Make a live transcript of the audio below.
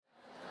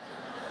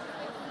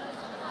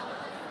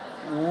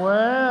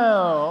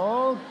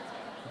Well,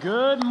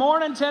 good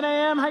morning, 10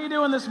 a.m. How you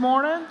doing this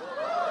morning?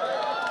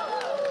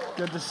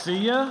 Good to see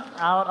you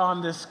out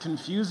on this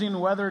confusing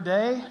weather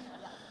day.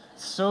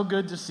 So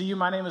good to see you.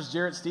 My name is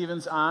Jarrett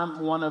Stevens. I'm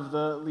one of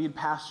the lead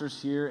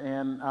pastors here,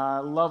 and I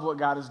love what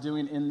God is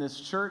doing in this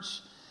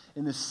church,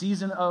 in this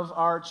season of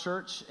our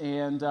church,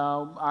 and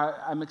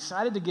I'm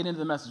excited to get into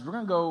the message. We're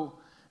going to go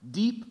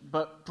deep,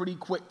 but pretty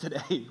quick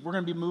today. We're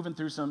going to be moving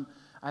through some,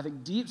 I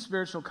think, deep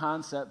spiritual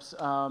concepts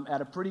at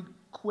a pretty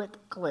quick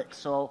click.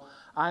 So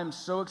I'm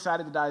so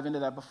excited to dive into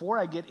that. Before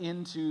I get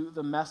into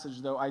the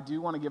message, though, I do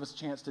want to give us a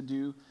chance to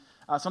do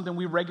something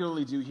we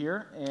regularly do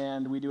here,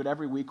 and we do it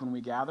every week when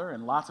we gather,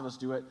 and lots of us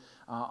do it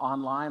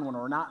online when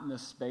we're not in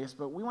this space,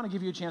 but we want to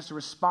give you a chance to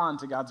respond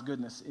to God's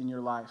goodness in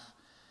your life.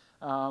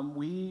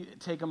 We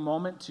take a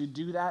moment to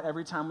do that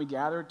every time we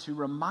gather to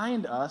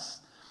remind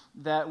us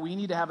that we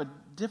need to have a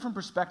different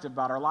perspective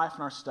about our life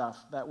and our stuff,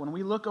 that when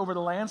we look over the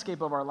landscape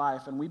of our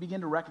life and we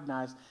begin to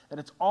recognize that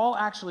it's all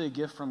actually a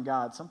gift from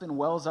God, something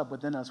wells up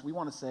within us, we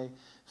want to say,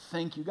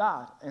 thank you,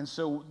 God. And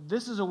so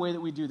this is a way that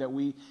we do that.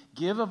 We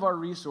give of our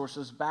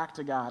resources back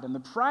to God. And the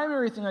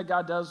primary thing that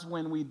God does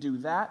when we do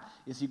that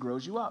is He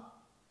grows you up.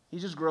 He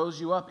just grows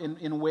you up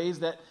in ways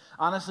that,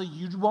 honestly,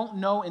 you won't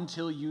know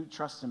until you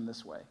trust Him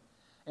this way.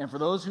 And for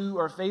those who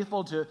are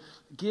faithful to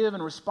give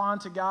and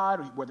respond to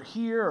God, whether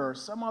here or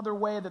some other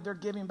way that they're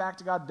giving back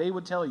to God, they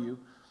would tell you,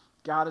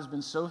 God has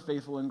been so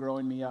faithful in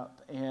growing me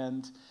up.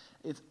 And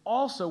it's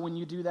also, when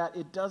you do that,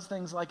 it does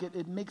things like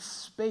it makes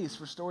space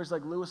for stories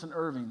like Lewis and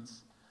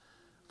Irving's,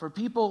 for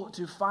people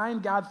to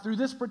find God through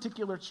this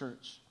particular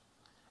church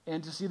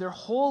and to see their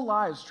whole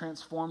lives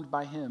transformed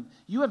by Him.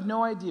 You have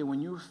no idea when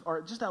you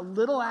are just a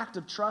little act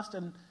of trust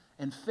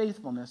and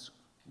faithfulness,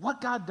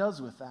 what God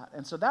does with that.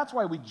 And so that's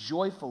why we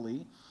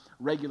joyfully,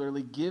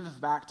 regularly give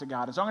back to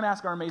God. And so I'm going to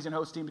ask our amazing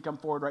host team to come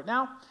forward right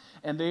now,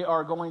 and they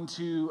are going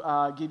to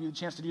give you the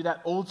chance to do that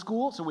old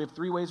school. So we have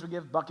 3 ways we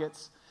give: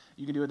 buckets,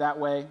 you can do it that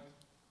way.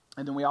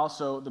 And then we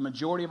also, the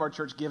majority of our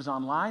church gives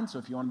online, so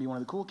if you want to be one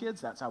of the cool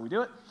kids, that's how we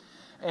do it.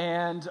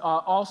 And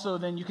also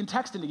then you can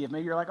text in to give.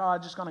 Maybe you're like, oh,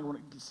 I'm just going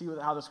to see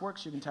how this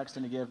works. You can text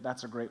in to give.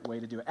 That's a great way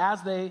to do it.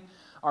 As they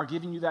are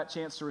giving you that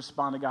chance to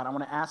respond to God, I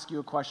want to ask you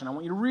a question. I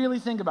want you to really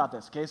think about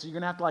this, okay? So you're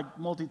going to have to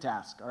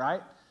multitask, all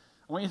right?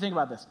 I want you to think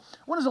about this.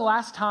 When was the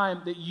last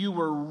time that you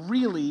were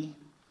really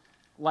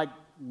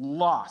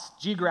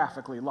lost,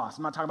 geographically lost?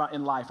 I'm not talking about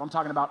in life. I'm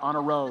talking about on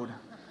a road,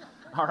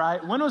 all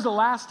right? When was the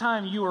last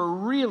time you were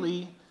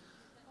really,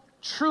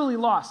 truly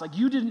lost?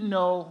 You didn't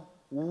know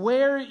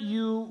where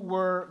you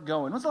were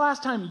going. When's the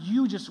last time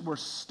you just were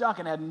stuck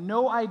and had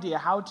no idea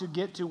how to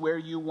get to where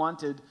you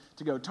wanted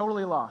to go?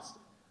 Totally lost.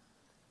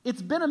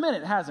 It's been a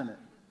minute, hasn't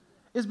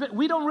it?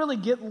 We don't really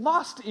get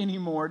lost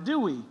anymore, do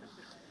we?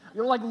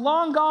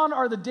 Long gone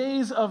are the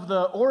days of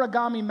the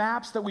origami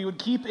maps that we would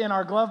keep in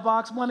our glove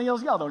box.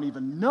 Millennials, y'all don't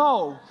even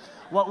know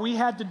what we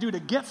had to do to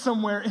get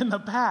somewhere in the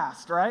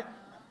past, right?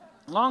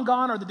 Long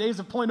gone are the days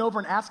of pulling over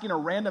and asking a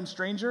random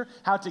stranger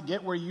how to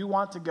get where you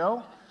want to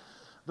go.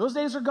 Those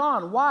days are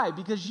gone. Why?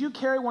 Because you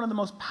carry one of the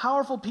most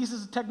powerful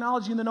pieces of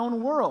technology in the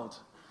known world.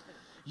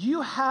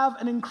 You have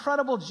an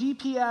incredible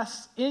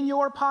GPS in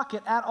your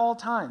pocket at all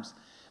times.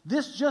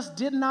 This just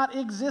did not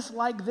exist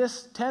like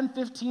this 10,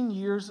 15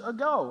 years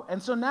ago.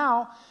 And so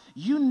now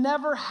you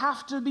never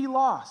have to be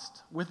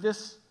lost with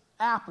this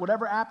app,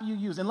 whatever app you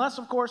use. Unless,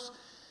 of course,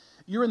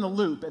 you're in the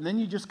loop, and then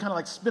you just kind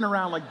of spin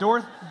around like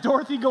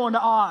Dorothy going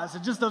to Oz.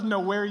 It just doesn't know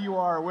where you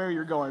are or where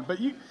you're going. But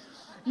you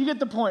get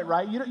the point,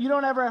 right? You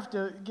don't ever have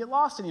to get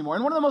lost anymore.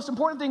 And one of the most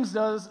important things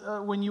does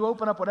when you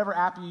open up whatever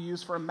app you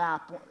use for a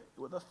map,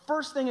 the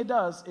first thing it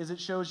does is it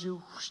shows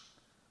you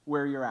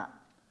where you're at.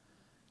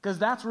 Because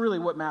that's really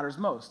what matters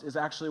most, is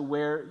actually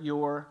where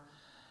you're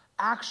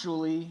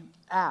actually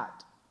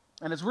at.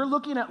 And as we're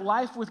looking at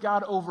life with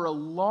God over a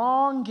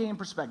long game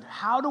perspective,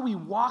 how do we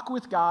walk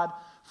with God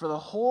for the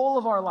whole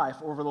of our life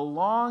over the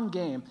long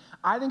game?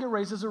 I think it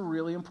raises a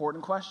really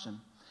important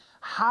question.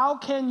 How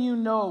can you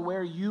know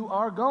where you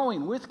are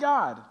going with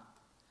God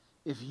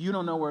if you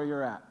don't know where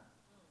you're at?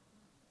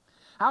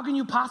 How can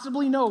you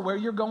possibly know where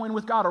you're going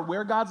with God or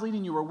where God's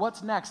leading you or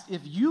what's next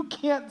if you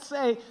can't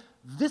say,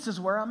 this is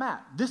where I'm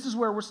at. This is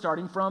where we're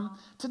starting from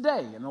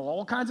today. And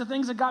all kinds of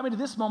things that got me to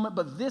this moment,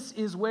 but this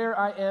is where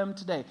I am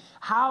today.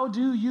 How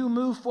do you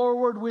move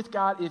forward with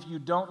God if you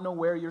don't know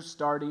where you're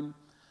starting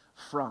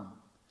from?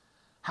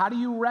 How do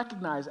you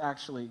recognize,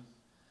 actually,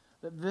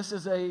 that this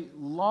is a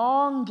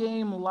long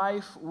game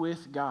life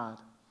with God?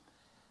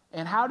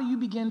 And how do you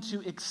begin to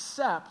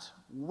accept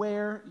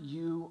where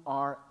you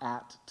are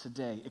at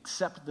today?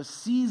 Accept the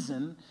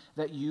season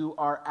that you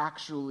are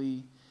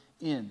actually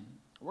in.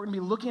 What we're going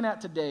to be looking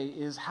at today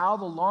is how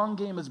the long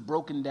game is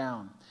broken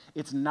down.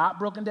 It's not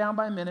broken down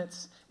by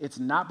minutes. It's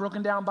not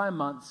broken down by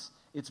months.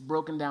 It's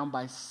broken down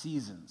by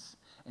seasons.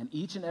 And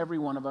each and every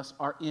one of us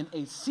are in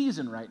a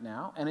season right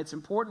now, and it's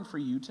important for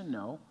you to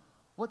know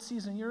what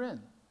season you're in.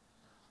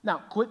 Now,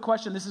 quick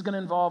question. This is going to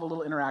involve a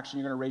little interaction.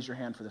 You're going to raise your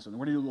hand for this one.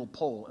 We're going to do a little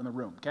poll in the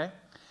room, okay?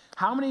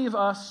 How many of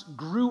us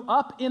grew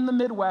up in the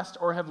Midwest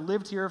or have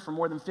lived here for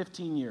more than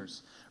 15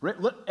 years?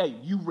 Hey,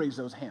 you raise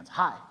those hands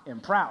high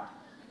and proud.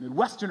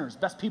 Midwesterners,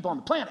 best people on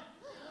the planet.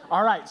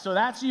 All right, so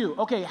that's you.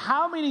 Okay,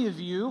 how many of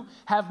you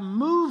have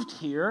moved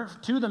here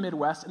to the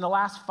Midwest in the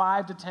last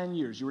 5 to 10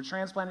 years? You were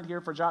transplanted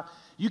here for a job.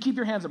 You keep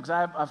your hands up because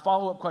I have a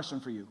follow-up question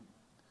for you.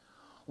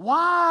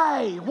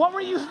 Why? What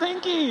were you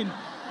thinking?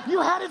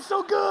 You had it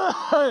so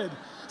good.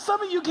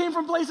 Some of you came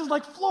from places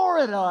like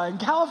Florida and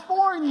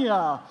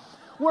California,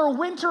 where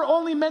winter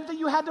only meant that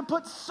you had to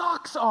put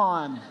socks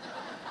on.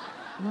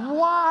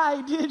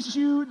 Why did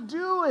you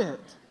do it?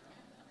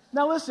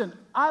 Now listen,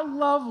 I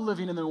love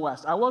living in the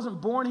West. I wasn't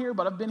born here,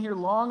 but I've been here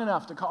long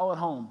enough to call it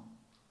home.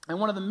 And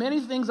one of the many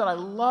things that I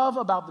love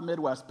about the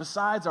Midwest,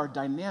 besides our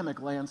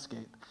dynamic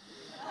landscape,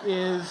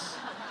 is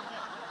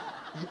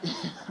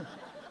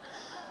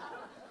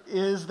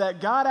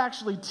that God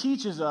actually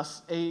teaches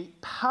us a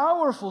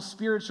powerful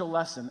spiritual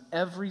lesson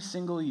every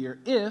single year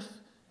if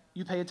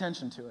you pay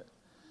attention to it.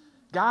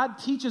 God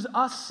teaches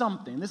us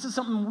something. This is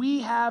something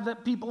we have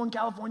that people in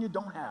California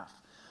don't have.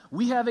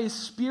 We have a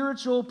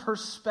spiritual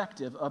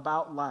perspective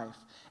about life,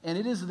 and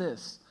it is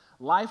this: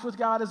 life with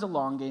God is a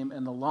long game,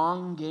 and the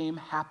long game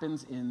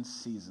happens in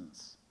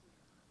seasons.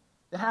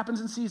 It happens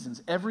in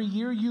seasons. Every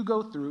year you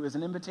go through is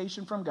an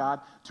invitation from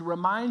God to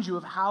remind you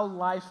of how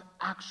life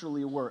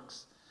actually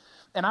works.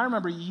 And I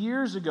remember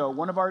years ago,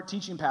 one of our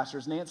teaching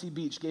pastors, Nancy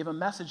Beach, gave a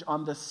message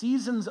on the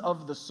seasons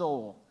of the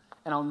soul,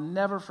 and I'll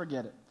never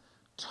forget it.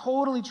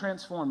 Totally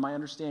transformed my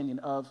understanding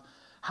of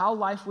how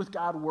life with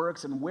God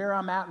works and where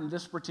I'm at in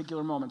this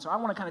particular moment. So I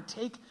want to kind of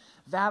take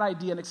that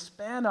idea and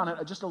expand on it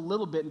just a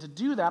little bit. And to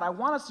do that, I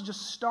want us to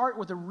just start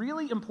with a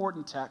really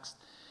important text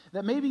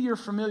that maybe you're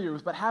familiar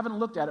with but haven't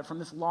looked at it from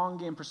this long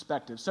game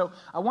perspective. So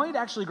I want you to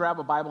actually grab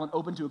a Bible and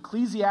open to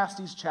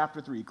Ecclesiastes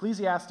chapter 3.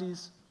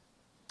 Ecclesiastes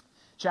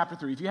chapter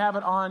 3. If you have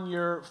it on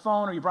your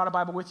phone or you brought a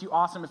Bible with you,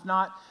 awesome. If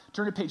not,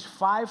 turn to page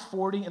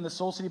 540 in the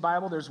Soul City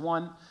Bible. There's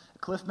one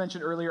Cliff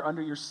mentioned earlier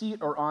under your seat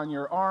or on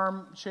your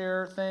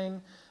armchair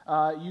thing.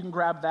 You can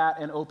grab that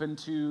and open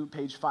to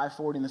page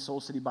 540 in the Soul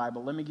City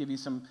Bible. Let me give you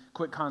some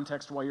quick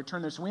context while you're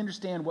turning there so we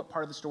understand what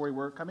part of the story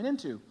we're coming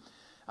into.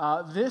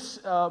 This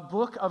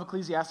book of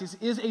Ecclesiastes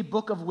is a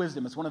book of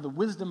wisdom. It's one of the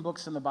wisdom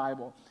books in the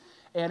Bible.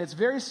 And it's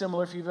very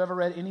similar, if you've ever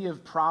read any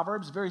of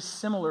Proverbs, very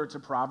similar to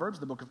Proverbs,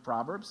 the book of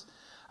Proverbs.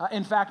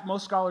 In fact,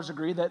 most scholars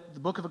agree that the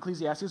book of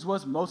Ecclesiastes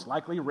was most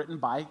likely written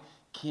by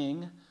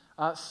King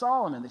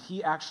Solomon, that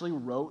he actually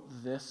wrote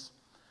this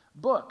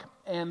book.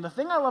 And the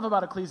thing I love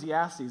about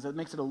Ecclesiastes that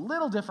makes it a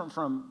little different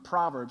from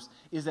Proverbs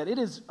is that it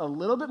is a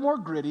little bit more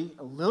gritty,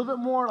 a little bit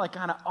more like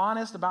kind of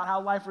honest about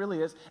how life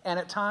really is, and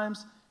at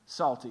times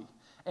salty.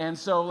 And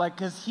so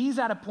because he's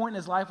at a point in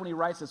his life when he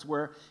writes this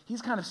where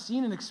he's kind of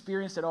seen and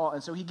experienced it all.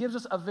 And so he gives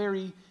us a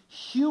very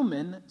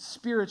human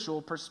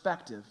spiritual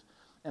perspective.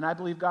 And I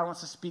believe God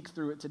wants to speak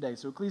through it today.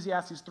 So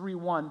Ecclesiastes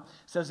 3:1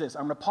 says this.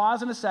 I'm going to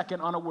pause in a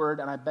second on a word,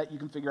 and I bet you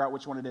can figure out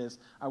which one it is.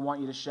 I want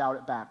you to shout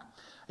it back.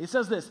 He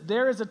says this: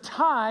 there is a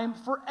time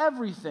for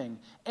everything,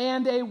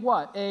 and a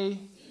what? A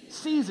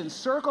season.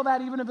 Circle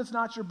that even if it's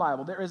not your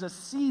Bible. There is a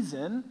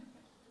season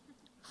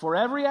for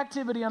every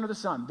activity under the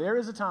sun. There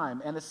is a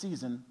time and a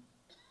season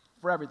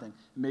for everything.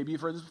 Maybe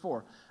you've heard this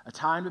before. A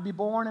time to be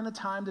born and a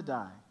time to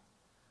die.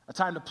 A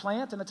time to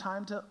plant and a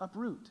time to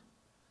uproot.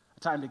 A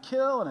time to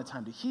kill and a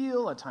time to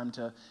heal. A time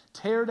to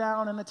tear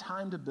down and a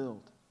time to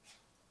build.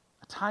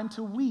 A time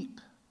to weep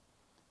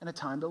and a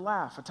time to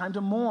laugh. A time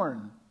to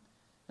mourn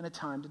and a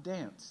time to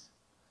dance.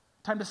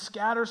 A time to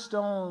scatter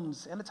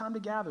stones and a time to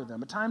gather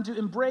them. A time to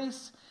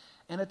embrace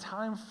and a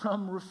time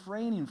from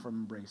refraining from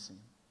embracing.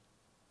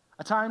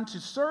 A time to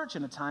search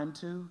and a time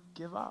to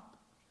give up.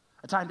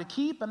 A time to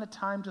keep and a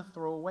time to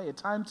throw away. A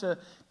time to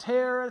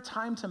tear, a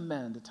time to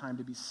mend. A time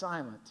to be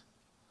silent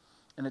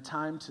and a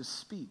time to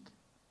speak.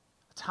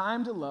 A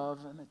time to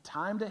love and a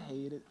time to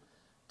hate. A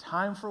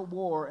time for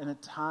war and a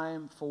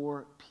time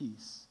for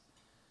peace.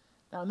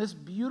 Now, in this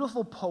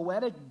beautiful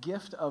poetic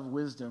gift of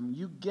wisdom,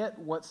 you get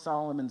what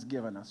Solomon's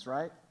given us,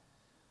 right?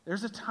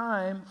 There's a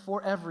time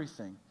for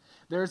everything.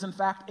 There is, in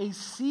fact, a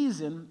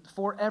season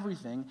for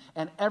everything,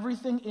 and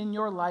everything in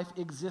your life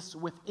exists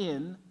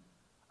within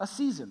a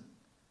season.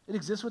 It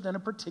exists within a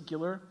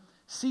particular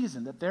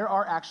season, that there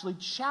are actually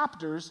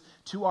chapters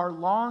to our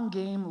long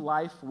game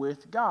life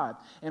with God.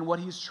 And what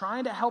he's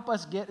trying to help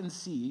us get and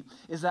see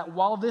is that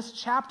while this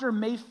chapter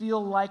may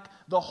feel like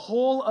the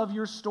whole of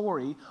your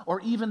story,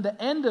 or even the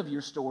end of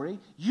your story,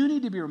 you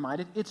need to be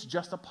reminded it's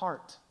just a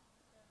part.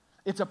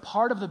 It's a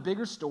part of the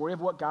bigger story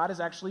of what God is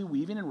actually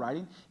weaving and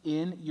writing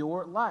in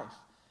your life.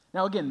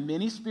 Now again,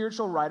 many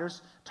spiritual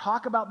writers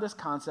talk about this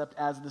concept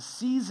as the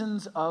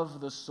seasons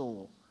of the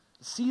soul.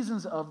 The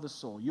seasons of the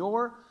soul.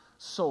 Your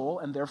soul,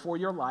 and therefore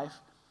your life,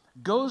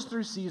 goes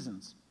through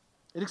seasons.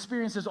 It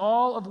experiences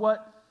all of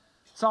what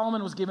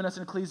Solomon was giving us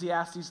in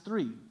Ecclesiastes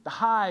 3. The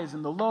highs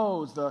and the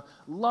lows, the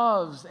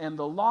loves and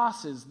the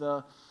losses,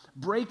 the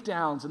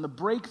breakdowns and the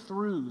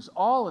breakthroughs,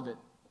 all of it.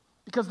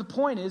 Because the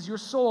point is, your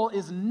soul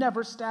is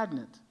never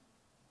stagnant.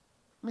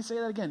 Let me say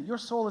that again. Your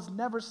soul is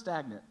never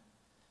stagnant.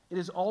 It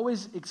is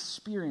always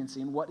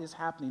experiencing what is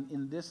happening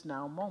in this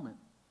now moment.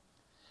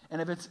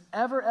 And if it's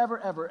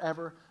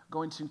ever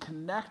going to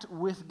connect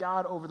with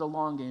God over the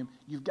long game,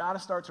 you've got to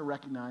start to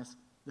recognize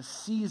the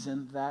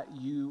season that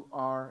you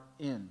are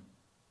in.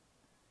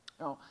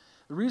 Now,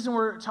 the reason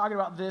we're talking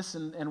about this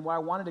and why I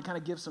wanted to kind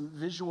of give some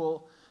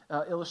visual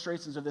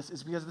illustrations of this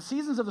is because the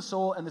seasons of the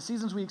soul and the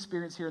seasons we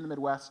experience here in the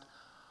Midwest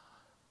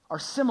are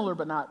similar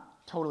but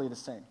not totally the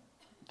same,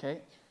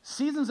 okay?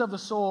 Seasons of the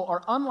soul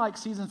are unlike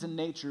seasons in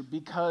nature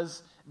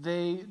because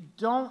they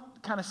don't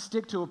kind of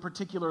stick to a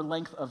particular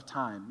length of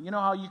time. You know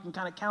how you can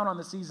kind of count on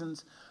the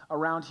seasons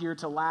around here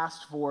to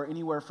last for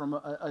anywhere from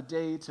a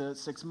day to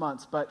 6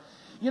 months, but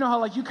you know how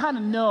like you kind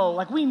of know,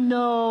 like we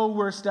know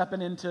we're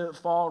stepping into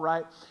fall,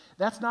 right?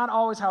 That's not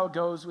always how it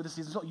goes with the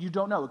season of soul. You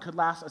don't know. It could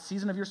last, a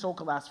season of your soul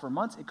could last for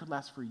months, it could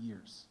last for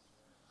years.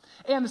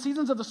 And the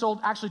seasons of the soul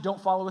actually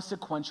don't follow a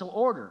sequential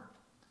order,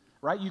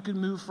 right? You can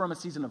move from a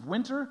season of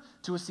winter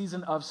to a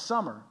season of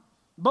summer.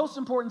 Most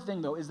important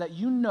thing, though, is that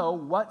you know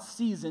what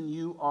season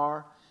you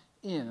are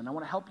in. And I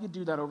want to help you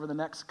do that over the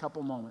next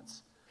couple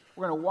moments.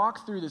 We're going to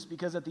walk through this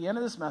because at the end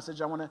of this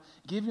message, I want to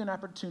give you an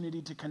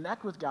opportunity to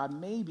connect with God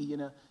maybe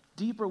in a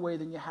deeper way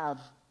than you have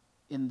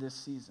in this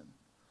season.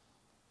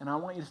 And I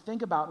want you to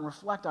think about and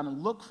reflect on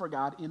and look for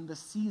God in the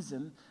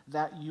season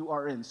that you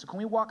are in. So can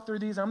we walk through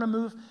these? I'm going to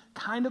move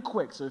kind of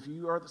quick. So if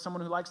you are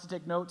someone who likes to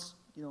take notes,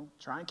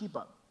 try and keep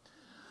up.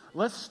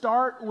 Let's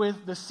start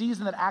with the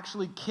season that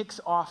actually kicks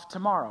off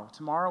tomorrow.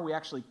 Tomorrow we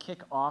actually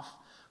kick off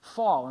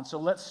fall. And so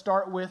let's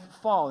start with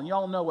fall. And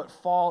y'all know what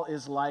fall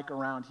is like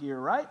around here,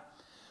 right?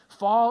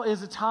 Fall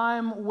is a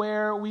time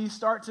where we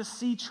start to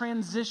see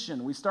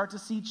transition. We start to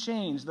see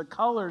change. The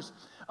colors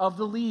of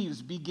the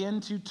leaves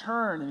begin to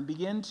turn and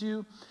begin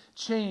to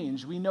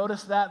change. We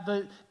notice that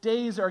the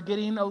days are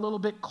getting a little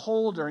bit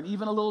colder and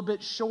even a little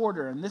bit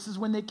shorter. And this is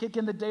when they kick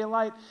in the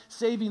daylight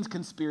savings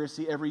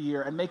conspiracy every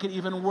year and make it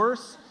even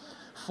worse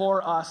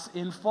for us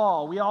in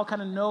fall. We all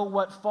kind of know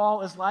what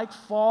fall is like.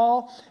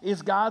 Fall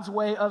is God's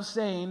way of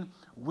saying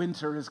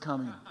winter is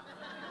coming.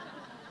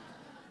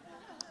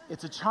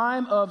 It's a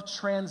time of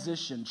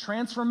transition,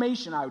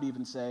 transformation, I would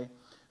even say,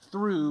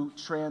 through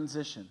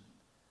transition.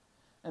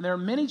 And there are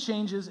many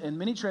changes and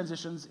many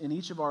transitions in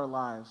each of our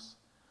lives.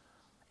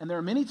 And there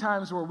are many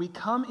times where we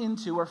come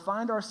into or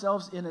find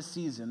ourselves in a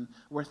season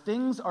where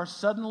things are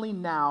suddenly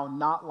now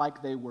not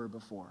like they were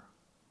before.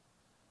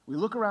 We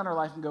look around our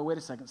life and go, wait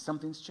a second,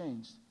 something's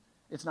changed.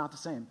 It's not the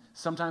same.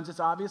 Sometimes it's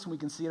obvious and we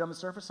can see it on the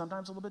surface,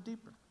 sometimes a little bit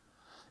deeper.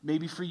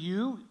 Maybe for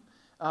you,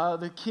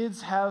 the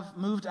kids have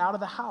moved out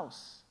of the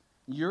house.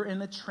 You're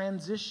in a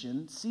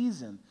transition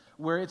season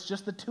where it's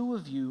just the two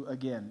of you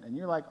again. And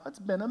you're like, it's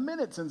been a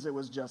minute since it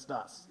was just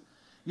us.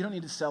 You don't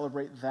need to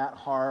celebrate that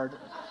hard.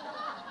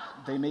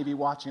 They may be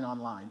watching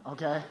online,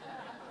 okay?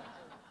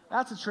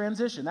 That's a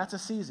transition. That's a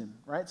season,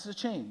 right? It's a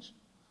change.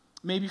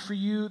 Maybe for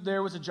you,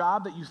 there was a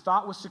job that you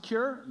thought was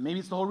secure. Maybe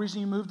it's the whole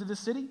reason you moved to this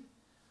city.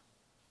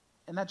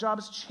 And that job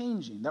is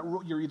changing.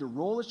 Your either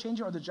role is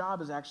changing or the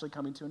job is actually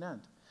coming to an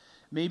end.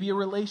 Maybe a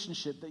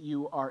relationship that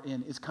you are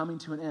in is coming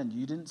to an end.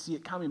 You didn't see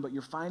it coming, but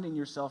you're finding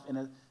yourself in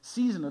a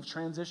season of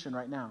transition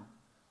right now.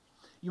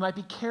 You might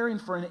be caring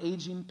for an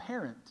aging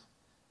parent,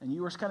 and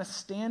you are kind of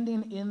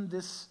standing in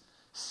this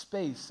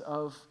space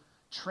of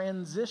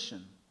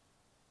transition.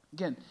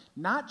 Again,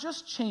 not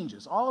just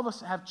changes. All of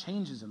us have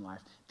changes in life.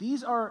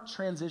 These are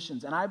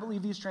transitions, and I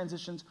believe these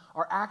transitions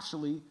are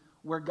actually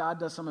where God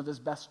does some of his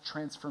best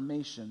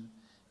transformation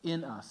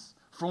in us.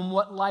 From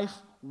what life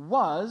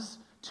was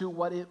to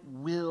what it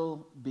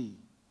will be.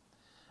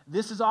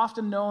 This is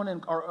often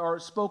known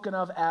or spoken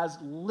of as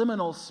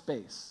liminal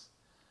space.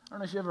 I don't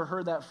know if you've ever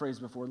heard that phrase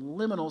before,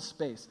 liminal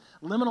space.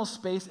 Liminal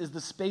space is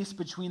the space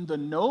between the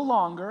no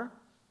longer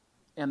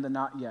and the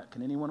not yet.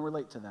 Can anyone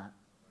relate to that?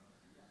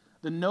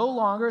 The no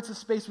longer, it's a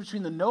space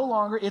between the no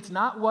longer, it's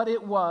not what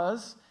it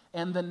was,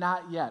 and the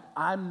not yet.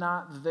 I'm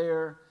not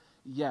there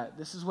yet.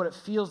 This is what it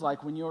feels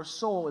like when your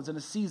soul is in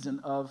a season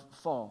of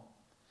fall.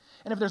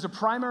 And if there's a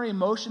primary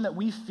emotion that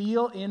we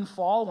feel in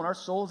fall, when our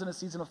soul is in a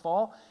season of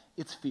fall,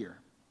 it's fear.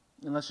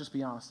 And let's just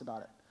be honest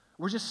about it.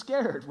 We're just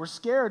scared. We're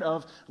scared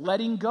of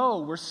letting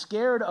go. We're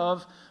scared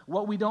of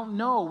what we don't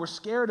know. We're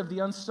scared of the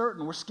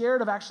uncertain. We're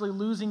scared of actually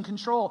losing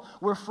control.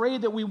 We're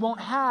afraid that we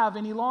won't have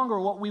any longer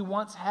what we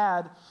once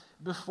had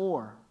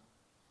before.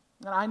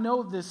 And I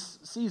know this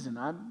season.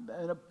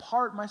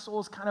 My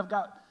soul's kind of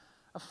got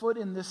a foot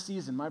in this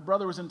season. My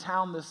brother was in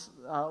town this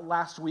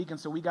last week, and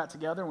so we got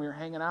together and we were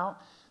hanging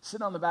out,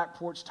 sitting on the back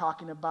porch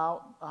talking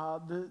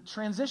about the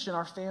transition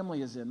our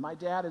family is in. My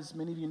dad, as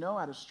many of you know,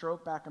 had a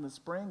stroke back in the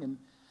spring, and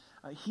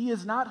he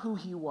is not who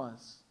he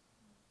was.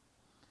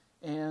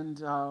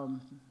 And, I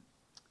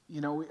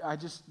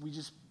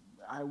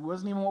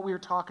wasn't even what we were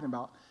talking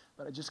about,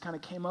 but it just kind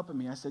of came up in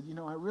me. I said,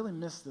 I really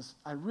miss this.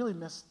 I really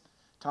miss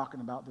talking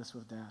about this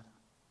with Dad.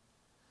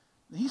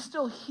 He's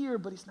still here,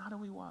 but he's not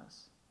who he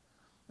was.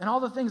 And all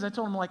the things I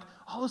told him, like,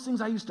 all those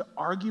things I used to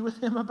argue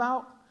with him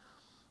about,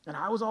 and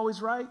I was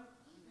always right,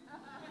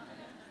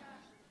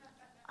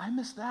 I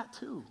miss that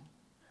too.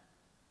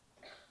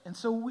 And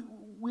so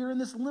we're in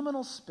this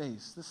liminal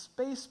space, the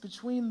space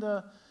between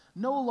the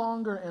no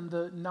longer and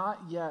the not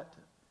yet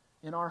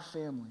in our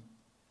family.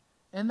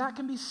 And that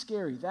can be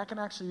scary. That can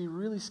actually be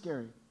really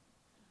scary.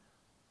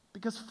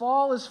 Because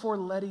fall is for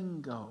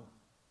letting go.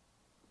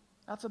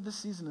 That's what this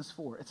season is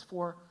for. It's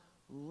for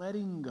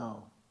letting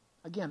go.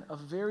 Again, a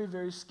very,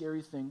 very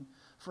scary thing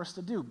for us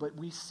to do, but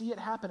we see it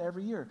happen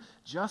every year.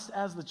 Just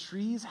as the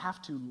trees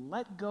have to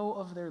let go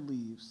of their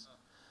leaves,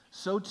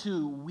 so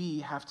too we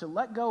have to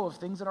let go of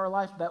things in our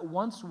life that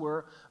once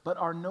were, but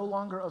are no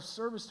longer of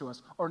service to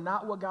us, or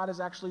not what God is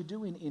actually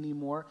doing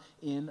anymore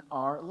in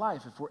our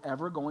life, if we're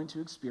ever going to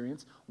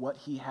experience what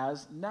he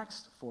has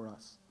next for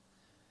us.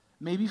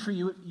 Maybe for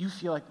you, you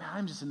feel like, man,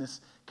 I'm just in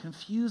this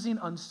confusing,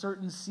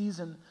 uncertain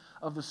season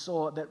of the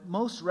soul that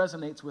most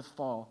resonates with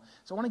fall.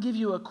 So I want to give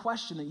you a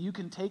question that you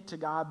can take to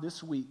God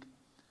this week,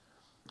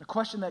 a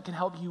question that can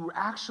help you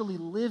actually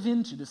live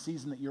into the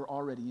season that you're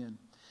already in.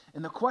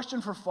 And the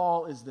question for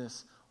fall is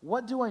this: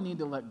 what do I need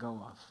to let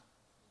go of?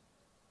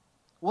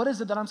 What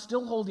is it that I'm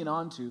still holding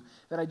on to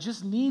that I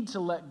just need to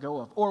let go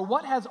of? Or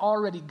what has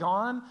already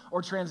gone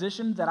or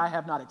transitioned that I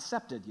have not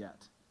accepted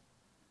yet?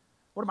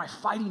 What am I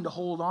fighting to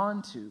hold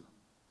on to?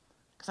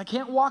 Because I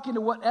can't walk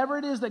into whatever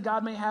it is that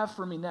God may have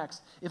for me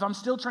next if I'm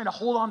still trying to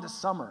hold on to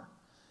summer,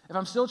 if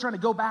I'm still trying to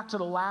go back to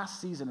the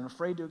last season and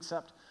afraid to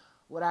accept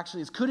what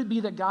actually is. Could it be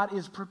that God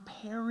is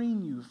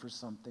preparing you for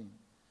something,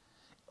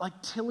 like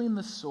tilling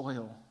the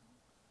soil,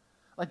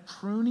 like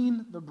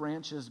pruning the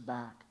branches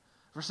back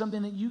for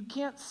something that you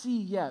can't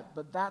see yet,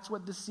 but that's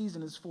what this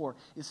season is for,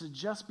 is to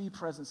just be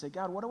present. Say,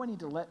 God, what do I need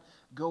to let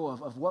go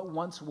of what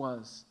once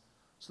was,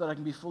 so that I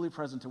can be fully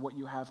present to what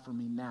you have for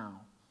me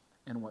now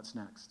and what's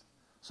next?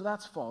 So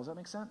that's fall. Does that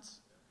make sense?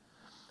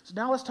 So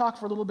now let's talk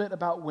for a little bit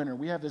about winter.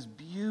 We have this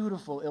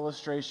beautiful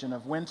illustration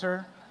of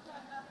winter.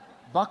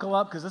 Buckle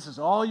up, because this is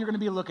all you're going to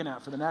be looking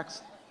at for the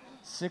next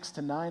 6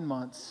 to 9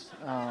 months.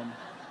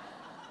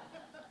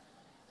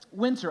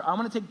 Winter, I'm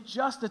going to take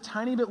just a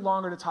tiny bit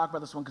longer to talk about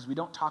this one because we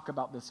don't talk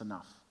about this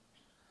enough.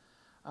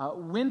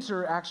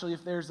 Winter, actually,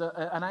 if there's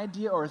an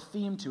idea or a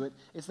theme to it,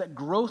 it's that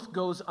growth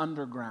goes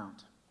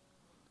underground.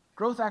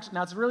 Growth actually,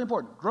 now it's really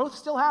important. Growth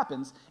still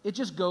happens, it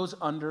just goes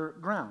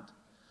underground.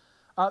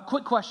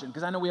 Quick question,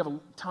 because I know we have a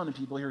ton of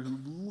people here who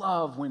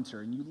love winter,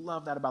 and you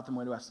love that about the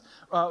Midwest.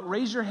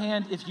 Raise your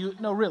hand if you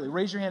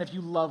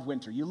love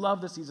winter. You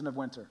love the season of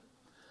winter.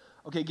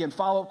 Okay, again,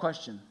 follow-up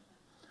question.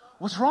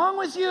 What's wrong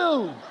with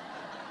you?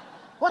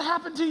 What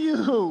happened to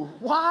you?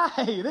 Why?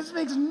 This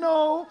makes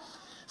no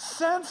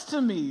sense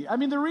to me. I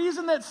mean, the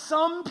reason that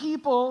some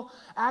people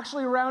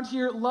actually around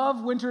here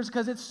love winter is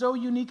because it's so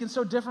unique and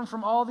so different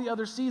from all the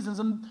other seasons.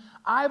 And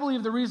I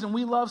believe the reason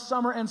we love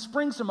summer and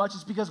spring so much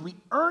is because we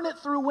earn it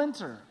through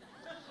winter.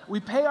 We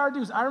pay our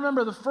dues. I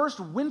remember the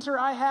first winter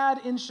I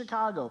had in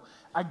Chicago.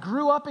 I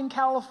grew up in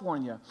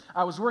California.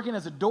 I was working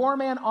as a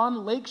doorman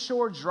on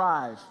Lakeshore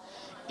Drive.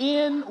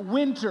 In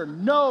winter,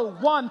 no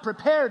one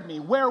prepared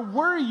me. Where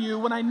were you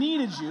when I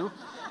needed you?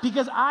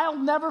 Because I'll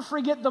never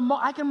forget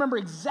I can remember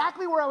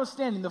exactly where I was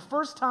standing the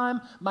first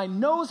time my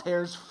nose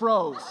hairs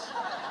froze.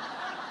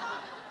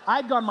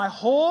 I'd gone my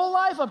whole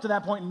life up to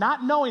that point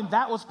not knowing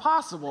that was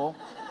possible,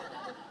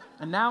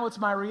 and now it's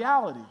my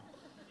reality.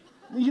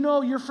 You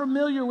know, you're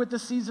familiar with the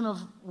season of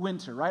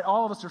winter, right?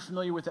 All of us are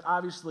familiar with it,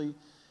 obviously,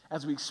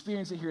 as we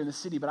experience it here in the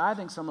city, but I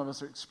think some of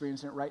us are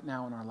experiencing it right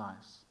now in our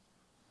lives.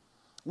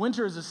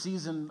 Winter is a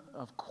season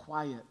of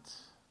quiet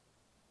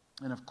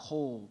and of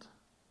cold.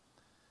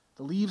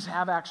 The leaves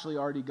have actually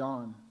already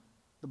gone.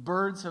 The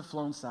birds have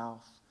flown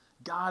south.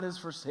 God has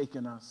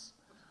forsaken us.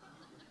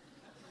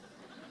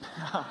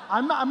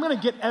 I'm going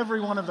to get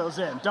every one of those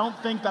in. Don't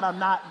think that I'm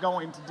not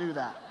going to do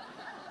that.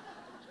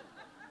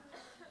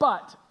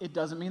 But it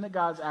doesn't mean that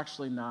God's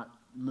actually not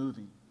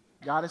moving.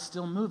 God is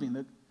still moving.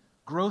 The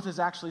growth is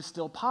actually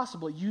still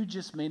possible. You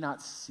just may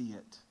not see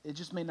it. It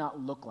just may not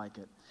look like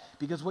it.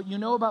 Because what you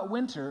know about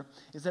winter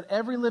is that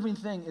every living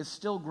thing is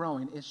still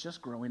growing. It's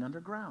just growing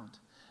underground.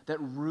 That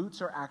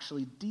roots are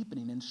actually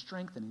deepening and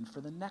strengthening for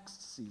the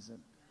next season.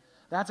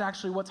 That's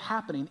actually what's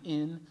happening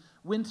in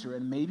winter.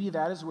 And maybe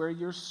that is where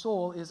your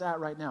soul is at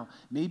right now.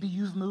 Maybe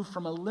you've moved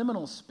from a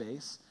liminal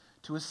space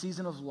to a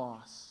season of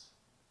loss.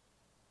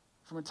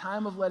 From a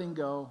time of letting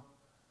go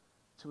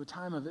to a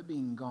time of it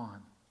being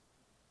gone.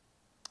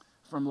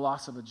 From the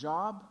loss of a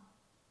job.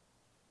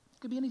 It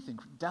could be anything.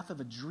 Death of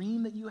a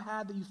dream that you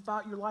had that you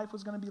thought your life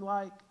was going to be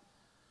like.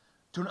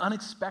 To an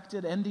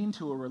unexpected ending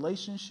to a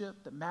relationship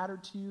that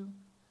mattered to you.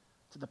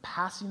 To the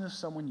passing of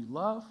someone you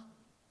love.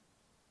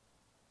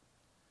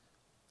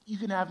 You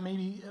can have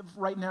maybe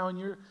right now in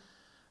your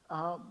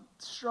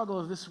struggle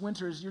of this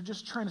winter is you're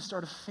just trying to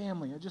start a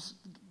family. I just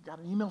got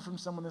an email from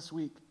someone this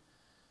week.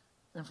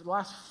 And for the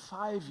last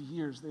 5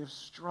 years, they've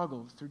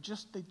struggled through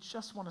they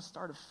just want to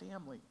start a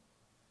family.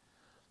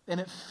 And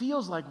it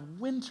feels like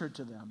winter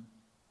to them.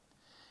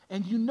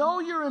 And you know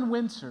you're in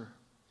winter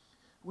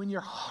when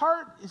your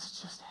heart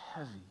is just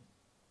heavy.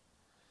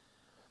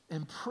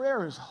 And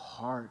prayer is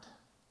hard.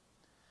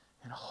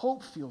 And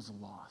hope feels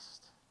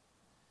lost.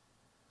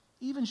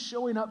 even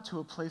showing up to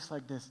a place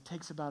like this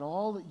takes about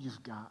all that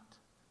you've got.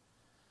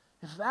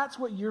 If that's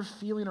what you're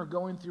feeling or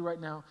going through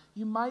right now,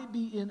 you might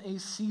be in a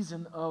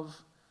season of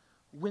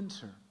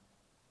winter.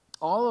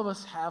 All of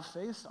us have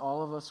faced,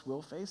 all of us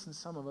will face, and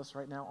some of us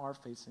right now are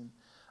facing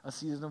a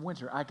season of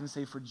winter. I can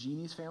say for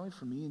Jeannie's family,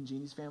 for me and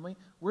Jeannie's family,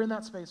 we're in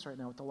that space right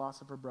now with the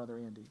loss of her brother,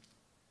 Andy.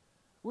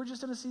 We're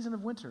just in a season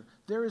of winter.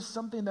 There is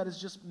something that is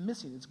just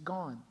missing. It's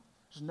gone.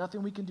 There's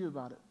nothing we can do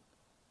about it.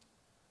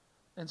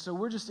 And so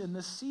we're just in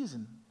this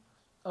season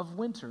of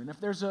winter. And if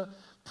there's a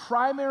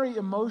primary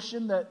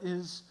emotion that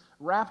is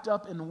wrapped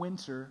up in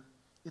winter,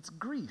 it's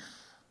grief.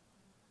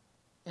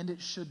 And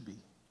it should be.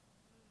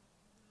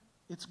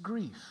 It's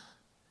grief.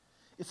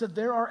 It's that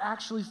there are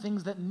actually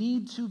things that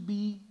need to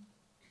be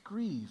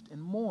grieved and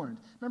mourned.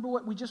 Remember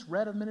what we just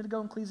read a minute ago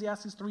in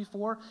Ecclesiastes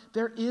 3:4?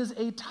 There is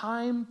a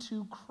time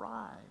to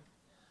cry,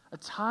 a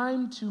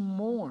time to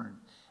mourn,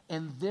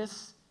 and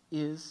this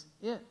is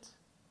it.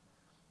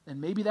 And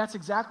maybe that's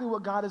exactly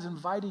what God is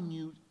inviting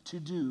you to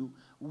do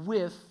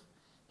with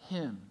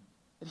Him.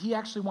 That He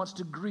actually wants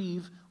to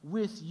grieve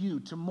with you,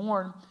 to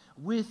mourn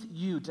with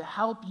you, to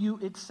help you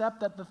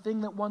accept that the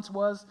thing that once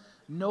was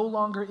no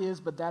longer is,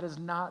 but that is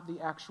not the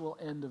actual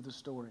end of the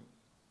story.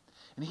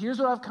 And here's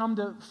what I've come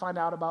to find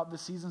out about the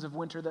seasons of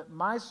winter that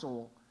my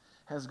soul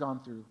has gone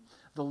through.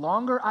 The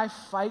longer I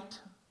fight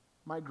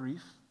my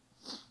grief,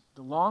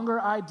 the longer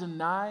I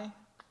deny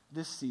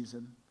this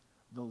season,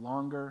 the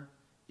longer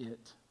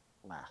it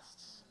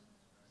lasts.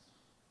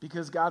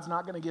 Because God's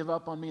not going to give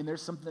up on me, and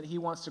there's something that He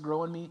wants to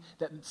grow in me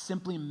that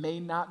simply may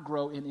not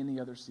grow in any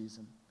other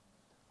season.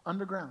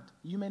 Underground.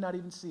 You may not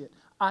even see it.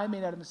 I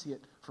may not even see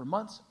it for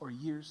months or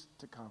years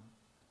to come.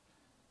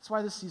 That's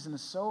why this season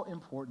is so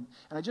important.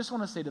 And I just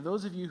want to say to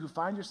those of you who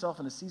find yourself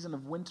in a season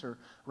of winter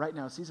right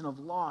now, a season of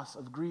loss,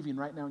 of grieving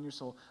right now in your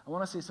soul, I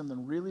want to say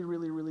something really,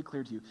 really, really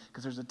clear to you.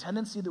 Because there's a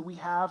tendency that we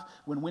have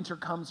when winter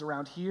comes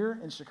around here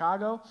in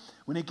Chicago.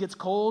 When it gets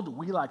cold,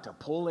 we like to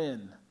pull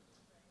in.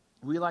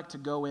 We like to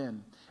go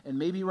in. And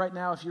maybe right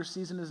now, if your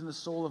season is in the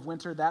soul of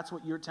winter, that's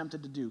what you're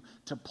tempted to do,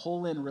 to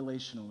pull in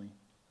relationally.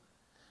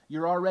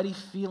 You're already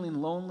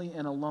feeling lonely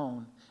and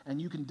alone, and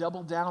you can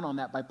double down on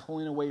that by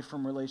pulling away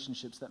from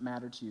relationships that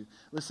matter to you.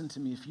 Listen to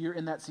me, if you're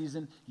in that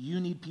season, you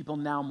need people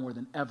now more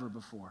than ever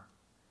before.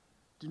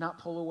 Do not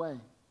pull away.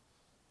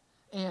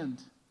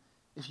 And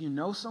if you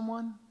know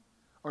someone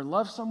or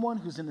love someone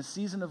who's in the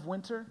season of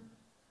winter,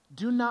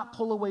 do not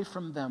pull away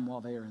from them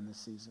while they are in this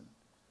season.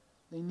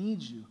 They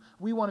need you.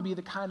 We want to be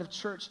the kind of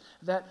church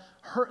that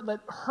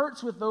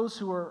hurts with those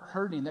who are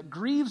hurting, that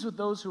grieves with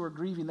those who are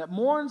grieving, that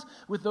mourns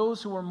with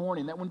those who are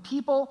mourning, that when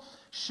people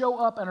show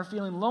up and are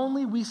feeling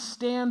lonely, we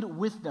stand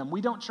with them.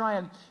 We don't try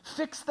and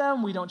fix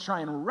them. We don't try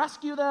and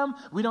rescue them.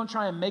 We don't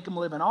try and make them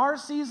live in our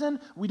season.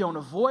 We don't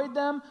avoid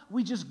them.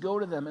 We just go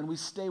to them and we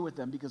stay with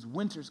them because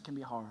winters can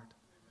be hard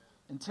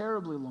and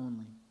terribly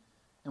lonely.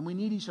 And we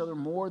need each other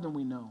more than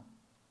we know.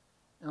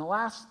 And the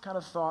last kind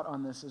of thought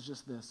on this is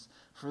just this.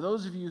 For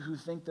those of you who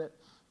think that,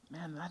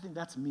 man, I think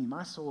that's me.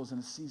 My soul is in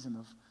a season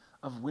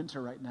of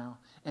winter right now,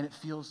 and it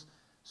feels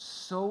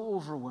so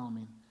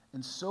overwhelming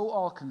and so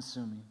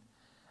all-consuming,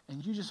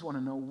 and you just want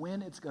to know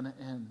when it's going to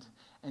end,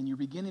 and you're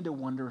beginning to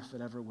wonder if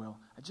it ever will.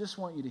 I just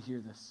want you to hear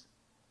this.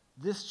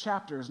 This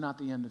chapter is not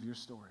the end of your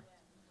story.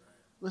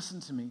 Listen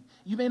to me.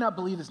 You may not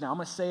believe this now. I'm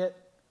going to say it,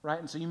 right?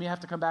 And so you may have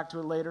to come back to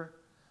it later,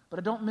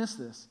 but don't miss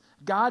this.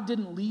 God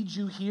didn't lead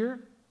you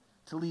here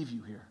to leave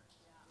you here.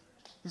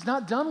 He's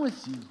not done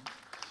with you.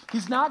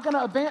 He's not going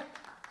to abandon.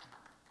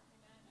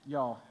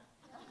 Y'all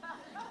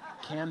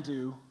can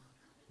do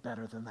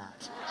better than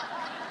that.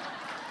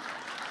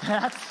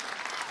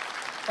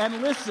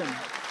 And listen,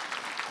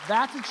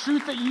 that's a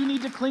truth that you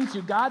need to cling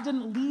to. God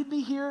didn't lead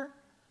me here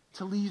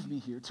to leave me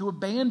here, to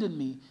abandon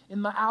me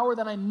in the hour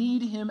that I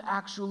need Him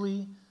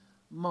actually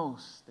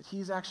most, that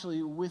He's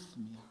actually with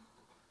me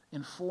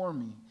and for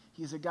me.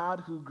 He's a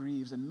God who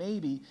grieves, and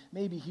maybe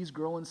He's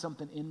growing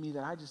something in me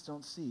that I just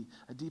don't see,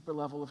 a deeper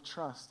level of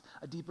trust,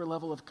 a deeper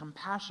level of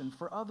compassion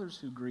for others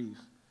who grieve,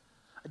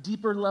 a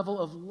deeper level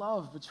of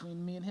love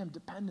between me and Him,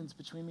 dependence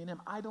between me and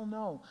Him. I don't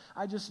know.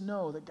 I just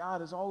know that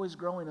God is always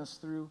growing us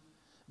through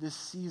this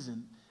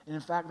season, and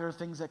in fact, there are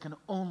things that can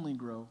only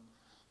grow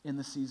in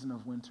the season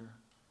of winter.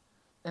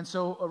 And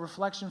so a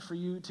reflection for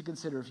you to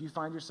consider if you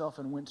find yourself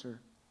in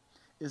winter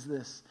is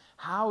this: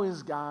 how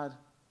is God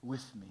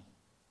with me?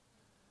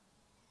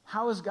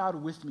 How is God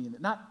with me?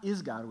 Not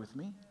is God with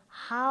me.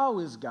 How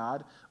is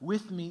God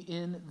with me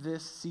in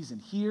this season,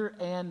 here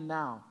and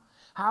now?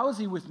 How is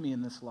He with me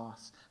in this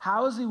loss?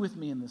 How is He with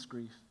me in this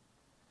grief?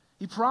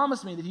 He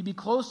promised me that He'd be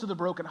close to the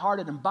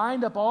brokenhearted and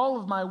bind up all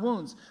of my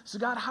wounds. So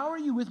God, how are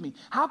you with me?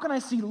 How can I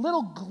see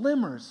little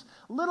glimmers,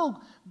 little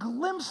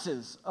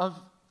glimpses of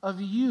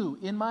you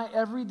in my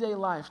everyday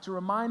life to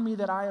remind me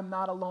that I am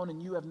not alone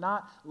and you have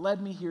not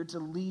led me here to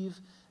leave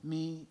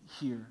me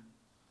here?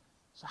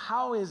 So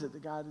how is it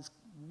that God is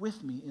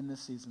with me in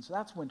this season? So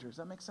that's winter. Does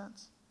that make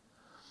sense?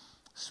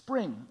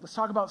 Spring. Let's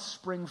talk about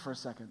spring for a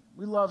second.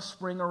 We love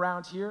spring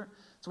around here.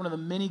 It's one of the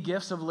many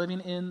gifts of living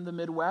in the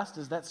Midwest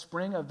is that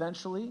spring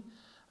eventually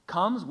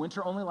comes,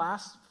 winter only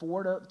lasts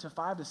 4 to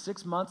 5 to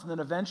 6 months, and then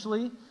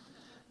eventually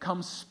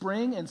comes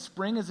spring, and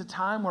spring is a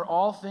time where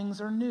all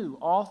things are new.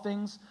 All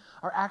things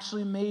are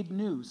actually made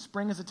new.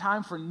 Spring is a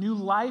time for new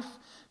life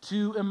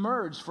to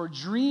emerge, for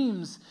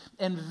dreams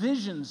and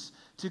visions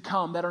to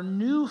come that are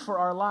new for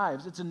our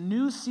lives. It's a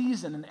new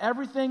season, and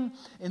everything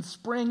in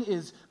spring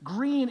is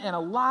green and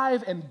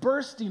alive and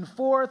bursting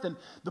forth, and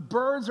the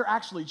birds are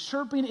actually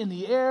chirping in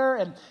the air,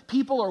 and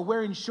people are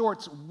wearing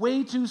shorts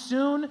way too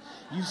soon.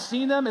 You've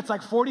seen them. It's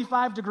like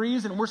 45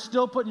 degrees, and we're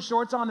still putting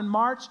shorts on in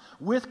March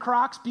with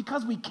Crocs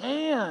because we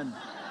can.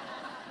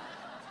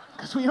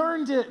 Because we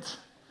earned it.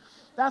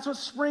 That's what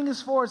spring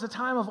is for. It's a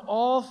time of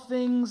all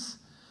things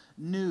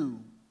new.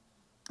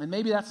 And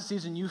maybe that's the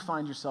season you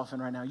find yourself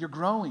in right now. You're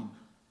growing.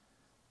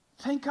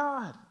 Thank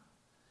God.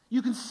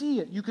 You can see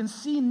it. You can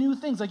see new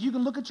things. Like you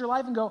can look at your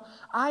life and go,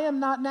 I am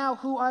not now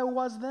who I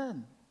was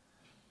then.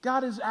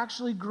 God is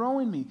actually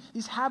growing me.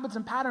 These habits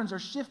and patterns are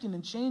shifting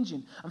and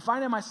changing. I'm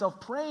finding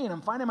myself praying.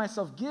 I'm finding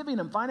myself giving.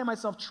 I'm finding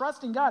myself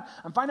trusting God.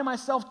 I'm finding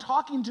myself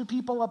talking to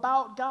people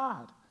about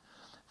God.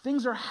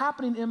 Things are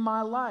happening in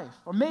my life.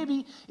 Or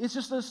maybe it's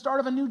just the start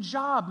of a new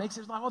job. Makes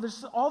it like, oh,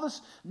 there's all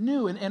this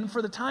new. And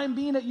for the time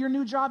being at your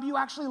new job, you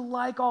actually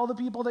like all the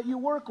people that you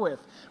work with,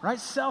 right?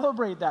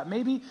 Celebrate that.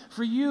 Maybe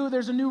for you,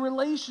 there's a new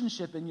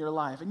relationship in your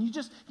life. And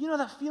you know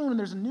that feeling when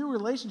there's a new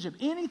relationship.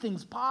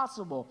 Anything's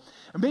possible.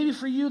 Or maybe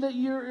for you that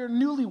you're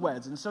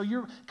newlyweds. And so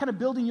you're kind of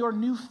building your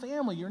new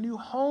family, your new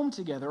home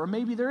together. Or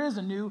maybe there is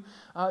a new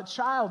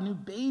child, new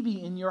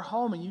baby in your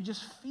home. And you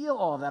just feel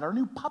all of that. Or a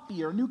new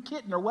puppy or a new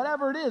kitten or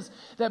whatever it is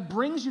that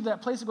brings you to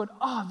that place of going,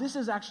 oh, this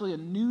is actually a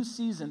new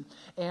season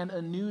and a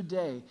new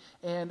day.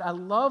 And I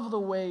love the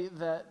way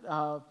that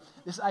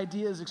this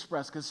idea is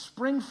expressed, because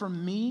spring for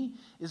me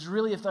is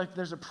really, if like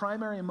there's a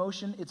primary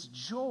emotion, it's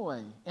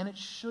joy, and it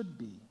should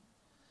be.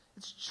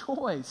 It's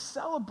joy,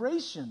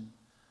 celebration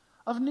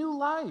of new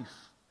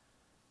life.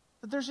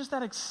 That there's just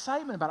that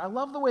excitement about it. I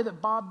love the way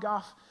that Bob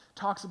Goff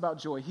talks about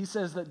joy. He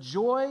says that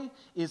joy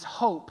is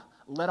hope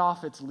let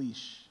off its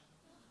leash.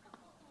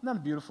 Isn't that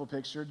a beautiful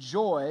picture?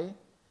 Joy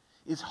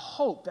is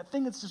hope, that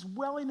thing that's just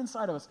welling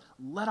inside of us,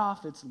 let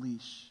off its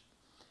leash.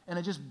 And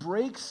it just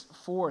breaks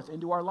forth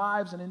into our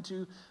lives and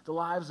into the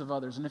lives of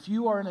others. And if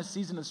you are in a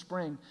season of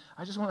spring,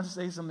 I just want to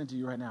say something to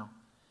you right now.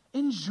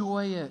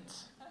 Enjoy it.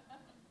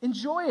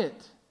 Enjoy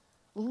it.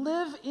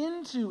 Live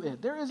into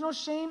it. There is no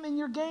shame in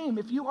your game.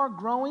 If you are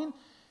growing,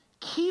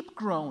 keep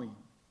growing.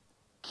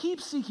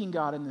 Keep seeking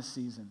God in this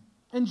season.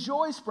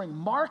 Enjoy spring.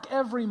 Mark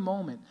every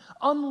moment.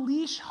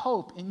 Unleash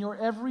hope in your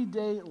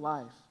everyday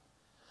life.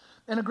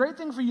 And a great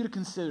thing for you to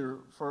consider,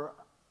 for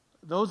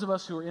those of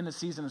us who are in a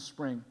season of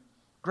spring,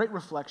 great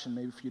reflection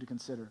maybe for you to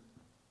consider,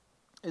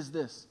 is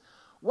this.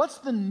 What's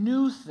the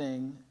new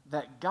thing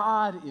that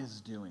God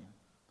is doing?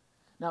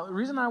 Now, the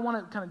reason I want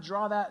to kind of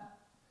draw that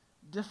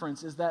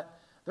difference is that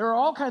there are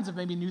all kinds of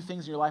maybe new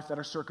things in your life that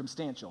are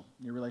circumstantial.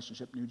 New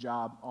relationship, new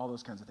job, all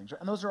those kinds of things. Right?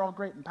 And those are all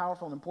great and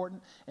powerful and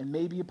important and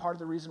maybe a part of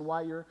the reason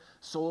why your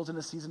soul is in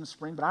a season of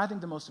spring. But I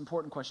think the most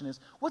important question is,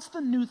 what's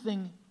the new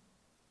thing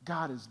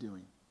God is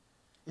doing?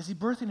 Is he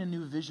birthing a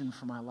new vision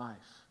for my life?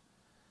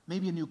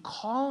 Maybe a new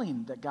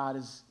calling that God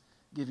is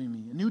giving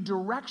me, a new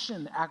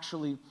direction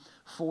actually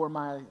for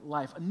my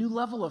life, a new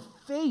level of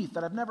faith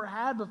that I've never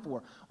had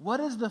before. What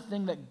is the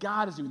thing that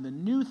God is doing, the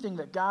new thing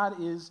that God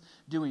is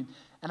doing?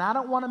 And I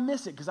don't want to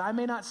miss it because I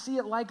may not see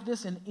it like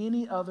this in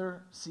any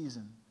other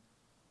season.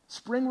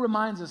 Spring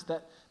reminds us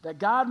that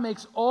God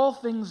makes all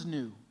things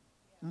new,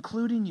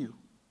 including you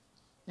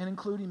and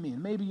including me.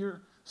 And maybe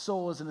your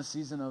soul is in a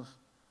season of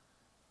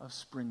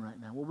spring right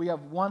now. Well, we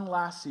have one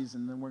last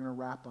season, then we're going to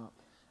wrap up,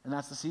 and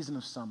that's the season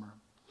of summer.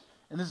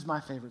 And this is my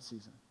favorite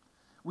season.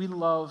 We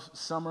love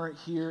summer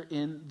here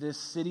in this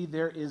city.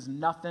 There is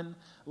nothing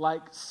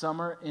like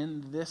summer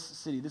in this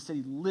city. This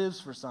city lives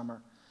for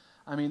summer.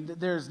 I mean,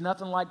 there's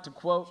nothing like, to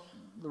quote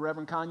the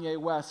Reverend Kanye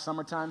West,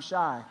 summertime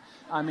shy.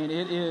 I mean,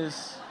 it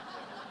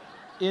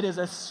is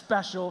a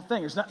special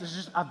thing.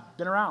 I've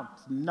been around.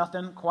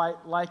 Nothing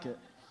quite like it.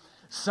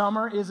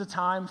 Summer is a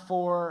time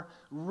for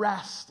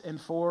rest and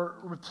for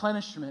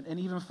replenishment and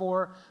even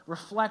for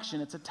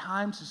reflection. It's a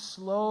time to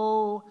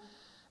slow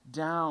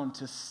down,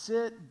 to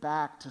sit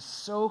back, to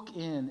soak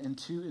in, and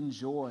to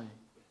enjoy.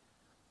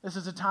 This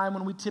is a time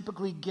when we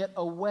typically get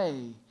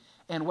away.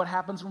 And what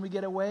happens when we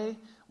get away?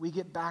 We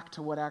get back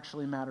to what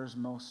actually matters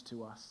most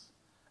to us.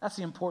 That's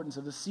the importance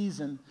of the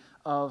season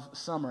of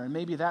summer. And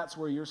maybe that's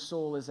where your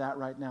soul is at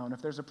right now. And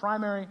if there's a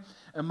primary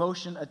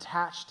emotion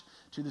attached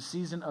to the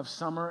season of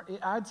summer,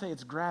 I'd say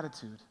it's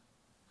gratitude.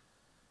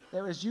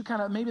 That as you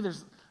kind of, maybe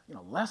there's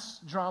less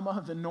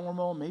drama than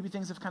normal. Maybe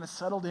things have kind of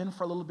settled in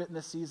for a little bit in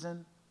this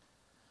season.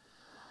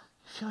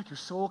 You feel like your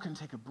soul can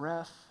take a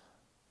breath.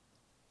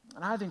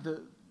 And I think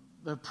the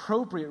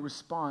appropriate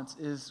response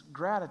is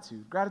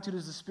gratitude. Gratitude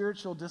is the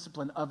spiritual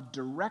discipline of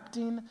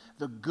directing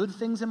the good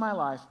things in my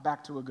life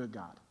back to a good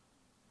God.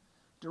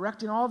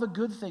 Directing all the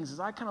good things as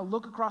I kind of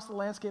look across the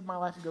landscape of my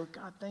life and go,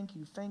 God, thank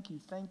you, thank you,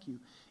 thank you.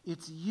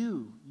 It's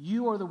you.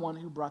 You are the one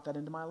who brought that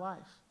into my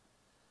life.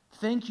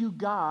 Thank you,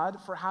 God,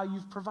 for how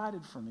you've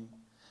provided for me.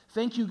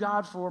 Thank you,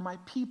 God, for my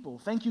people.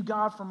 Thank you,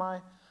 God, for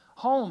my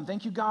home.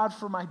 Thank you, God,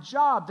 for my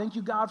job. Thank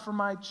you, God, for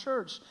my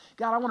church.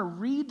 God, I want to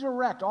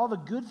redirect all the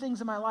good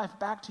things in my life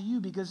back to you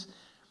because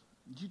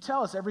you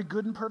tell us every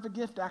good and perfect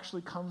gift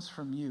actually comes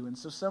from you. And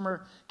so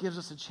summer gives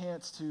us a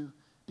chance to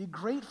be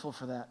grateful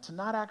for that, to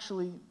not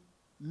actually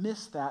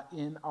miss that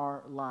in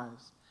our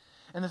lives.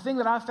 And the thing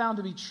that I found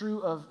to be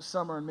true of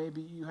summer, and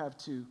maybe you have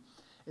too,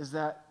 is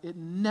that it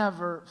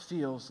never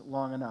feels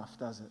long enough,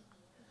 does it?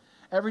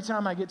 Every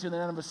time I get to the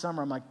end of a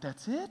summer, I'm like,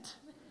 that's it?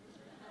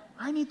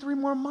 I need 3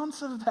 more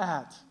months of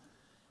that.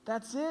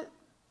 That's it?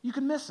 You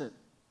can miss it.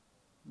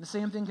 The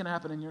same thing can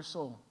happen in your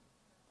soul.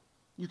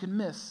 You can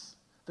miss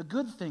the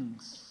good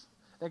things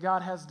that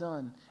God has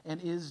done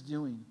and is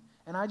doing.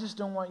 And I just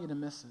don't want you to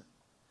miss it.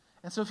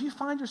 And so if you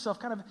find yourself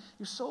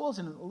your soul is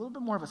in a little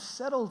bit more of a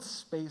settled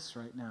space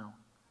right now,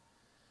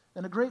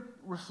 then a great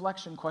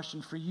reflection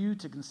question for you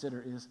to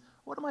consider is,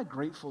 what am I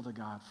grateful to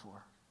God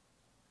for?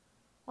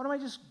 What am I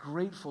just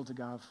grateful to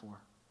God for?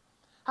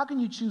 How can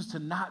you choose to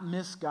not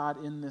miss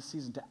God in this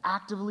season, to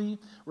actively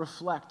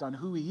reflect on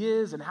who He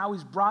is and how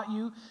He's brought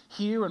you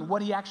here and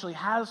what He actually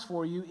has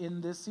for you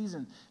in this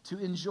season, to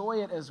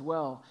enjoy it as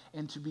well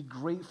and to be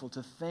grateful,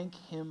 to thank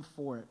Him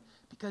for it,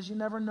 because you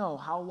never know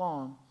how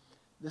long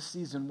this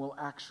season will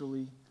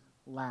actually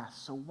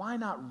last. So why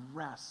not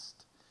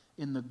rest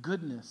in the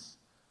goodness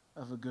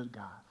of a good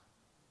God?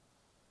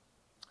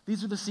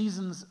 These are the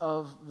seasons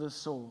of the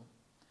soul,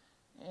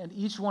 and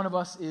each one of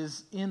us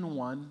is in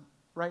one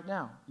right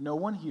now. No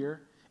one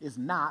here is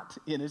not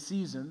in a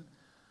season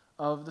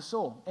of the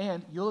soul.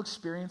 And you'll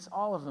experience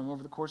all of them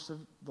over the course of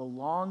the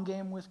long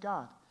game with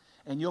God.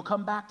 And you'll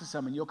come back to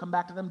some, and you'll come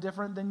back to them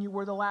different than you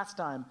were the last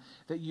time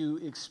that you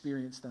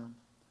experienced them.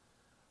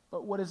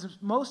 But what is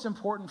most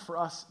important for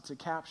us to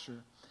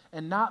capture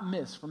and not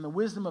miss from the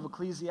wisdom of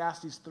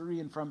Ecclesiastes 3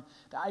 and from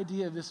the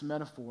idea of this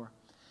metaphor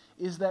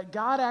is that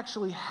God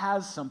actually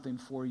has something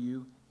for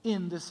you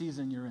in the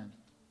season you're in.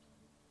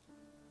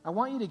 I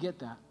want you to get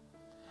that.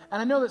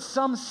 And I know that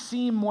some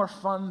seem more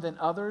fun than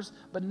others,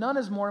 but none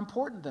is more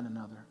important than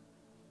another.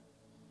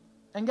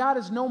 And God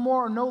is no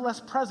more or no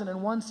less present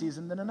in one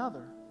season than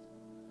another.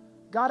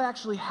 God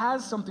actually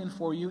has something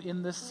for you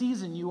in the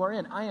season you are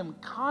in. I am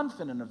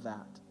confident of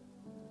that.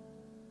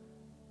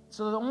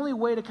 So the only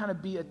way to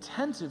be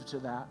attentive to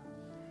that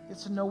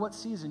is to know what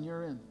season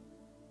you're in.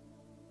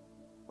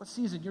 What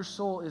season your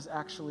soul is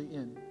actually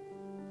in.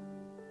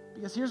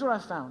 Because here's what I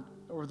found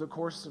over the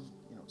course of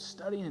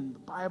studying the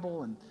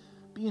Bible and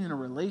being in a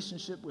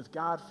relationship with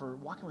God,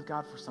 walking with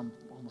God for some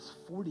almost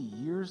 40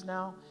 years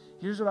now.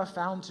 Here's what I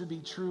found to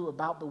be true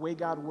about the way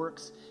God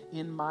works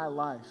in my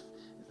life.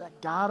 Is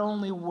that God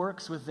only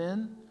works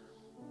within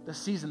the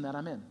season that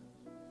I'm in.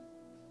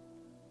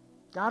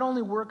 God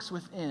only works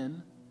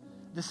within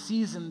the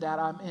season that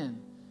I'm in.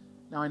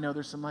 Now I know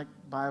there's some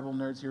Bible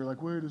nerds here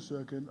wait a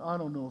second, I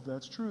don't know if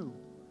that's true.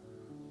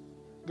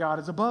 God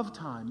is above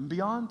time and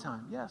beyond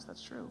time. Yes,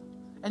 that's true.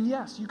 And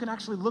yes, you can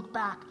actually look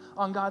back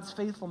on God's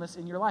faithfulness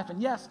in your life.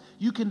 And yes,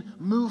 you can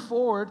move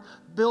forward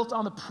built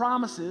on the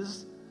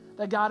promises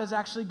that God has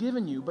actually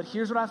given you. But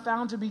here's what I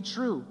found to be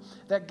true,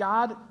 that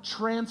God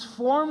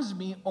transforms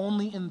me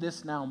only in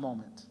this now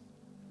moment.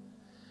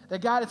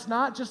 That God, it's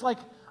not just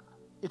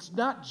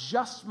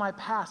my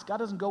past. God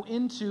doesn't go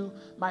into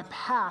my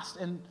past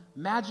and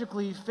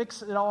magically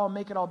fix it all and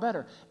make it all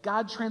better.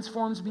 God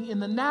transforms me in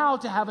the now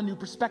to have a new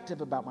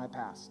perspective about my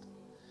past,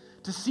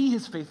 to see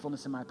His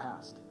faithfulness in my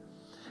past.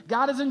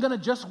 God isn't going to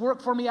just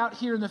work for me out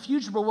here in the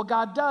future, but what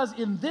God does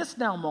in this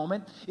now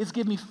moment is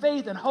give me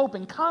faith and hope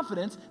and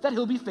confidence that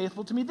He'll be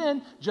faithful to me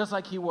then, just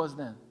like He was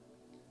then.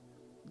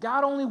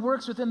 God only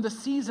works within the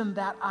season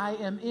that I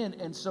am in,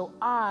 and so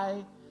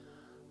I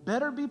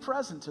better be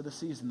present to the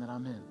season that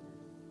I'm in.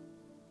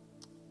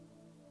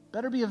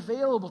 Better be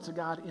available to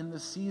God in the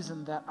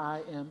season that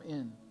I am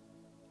in.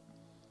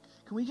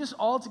 Can we just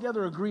all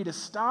together agree to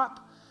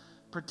stop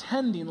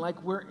pretending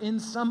like we're in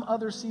some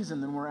other season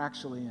than we're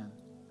actually in?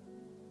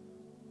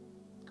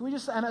 Can we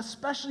just, and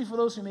especially for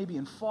those who may be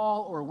in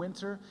fall or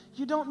winter,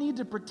 you don't need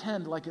to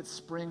pretend like it's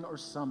spring or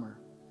summer.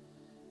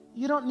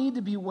 You don't need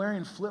to be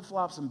wearing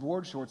flip-flops and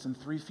board shorts in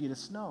 3 feet of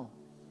snow.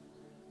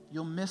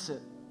 You'll miss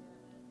it.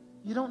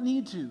 You don't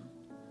need to.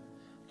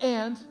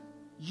 And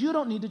you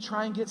don't need to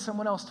try and get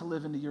someone else to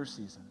live into your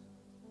season.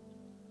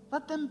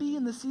 Let them be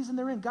in the season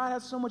they're in. God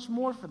has so much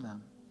more for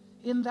them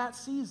in that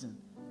season,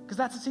 because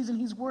that's the season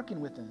He's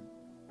working within.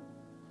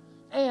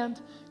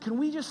 And can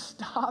we just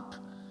stop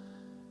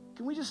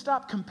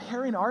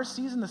comparing our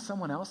season to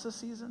someone else's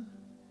season?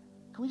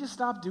 Can we just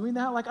stop doing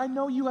that? I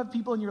know you have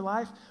people in your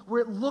life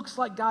where it looks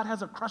like God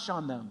has a crush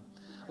on them,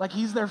 like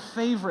He's their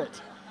favorite.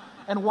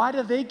 And why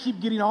do they keep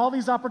getting all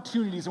these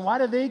opportunities? And why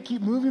do they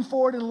keep moving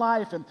forward in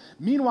life? And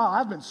meanwhile,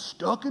 I've been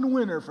stuck in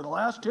winter for the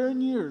last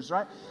 10 years,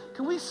 right?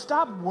 Can we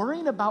stop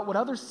worrying about what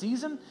other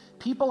season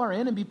people are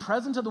in and be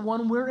present to the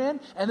one we're in?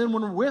 And then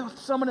when we're with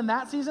someone in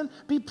that season,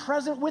 be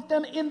present with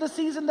them in the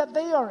season that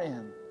they are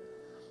in.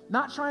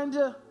 Not trying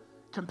to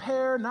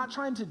compare, not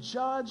trying to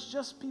judge.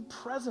 Just be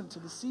present to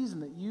the season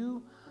that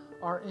you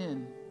are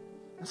in.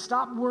 And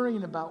stop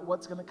worrying about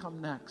what's going to come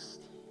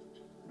next.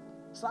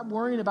 Stop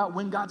worrying about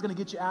when God's going to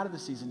get you out of the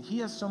season. He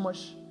has so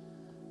much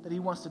that he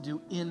wants to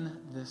do in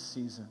this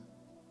season.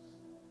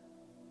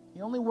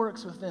 He only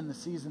works within the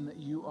season that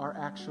you are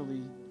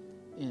actually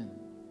in.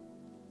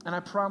 And I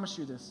promise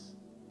you this,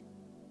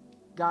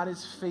 God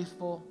is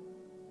faithful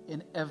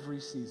in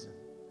every season.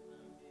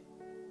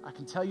 I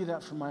can tell you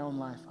that from my own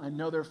life. I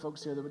know there are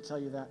folks here that would tell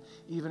you that,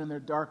 even in their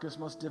darkest,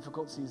 most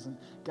difficult season,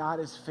 God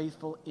is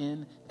faithful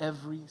in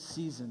every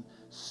season.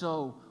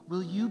 So,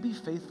 will you be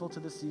faithful to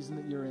the season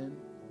that you're in?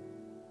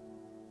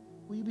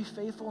 Will you be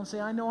faithful and say,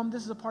 I know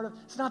this is a part of,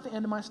 it's not the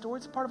end of my story,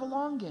 it's a part of a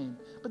long game,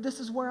 but this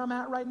is where I'm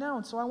at right now,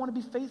 and so I want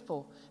to be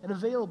faithful and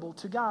available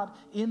to God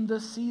in the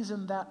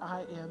season that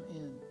I am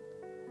in.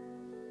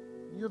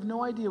 You have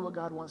no idea what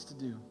God wants to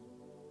do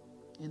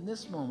in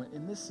this moment,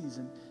 in this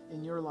season,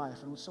 in your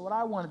life. And so what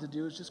I wanted to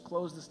do is just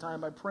close this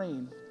time by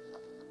praying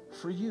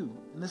for you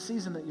in the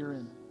season that you're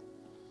in.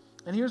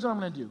 And here's what I'm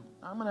going to do.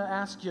 I'm going to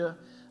ask you,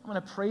 I'm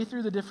going to pray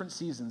through the different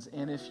seasons.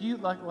 And if you,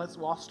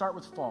 I'll start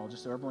with fall,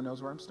 just so everyone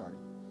knows where I'm starting.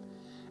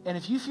 And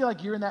if you feel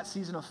like you're in that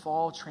season of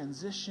fall,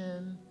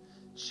 transition,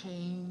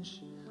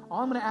 change,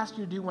 all I'm going to ask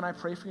you to do when I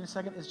pray for you in a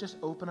second is just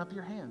open up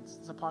your hands.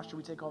 It's a posture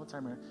we take all the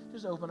time right here.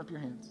 Just open up your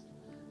hands.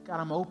 God,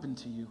 I'm open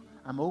to you.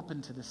 I'm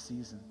open to this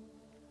season.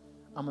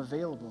 I'm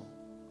available.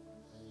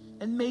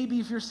 And maybe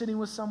if you're sitting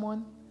with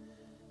someone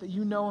that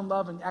you know and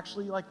love and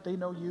actually like they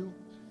know you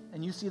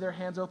and you see their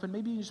hands open,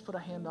 maybe you just put a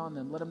hand on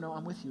them. Let them know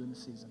I'm with you in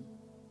this season.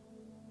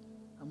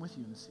 I'm with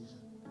you in this season.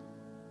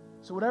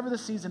 So whatever the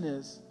season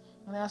is,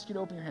 I'm going to ask you to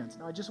open your hands.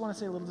 Now, I just want to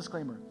say a little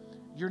disclaimer.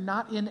 You're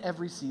not in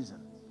every season.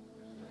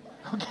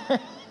 Okay?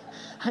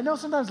 I know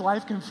sometimes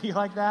life can feel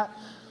like that.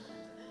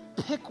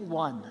 Pick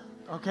one,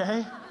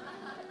 okay?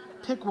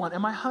 Pick one.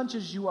 And my hunch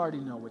is you already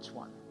know which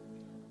one.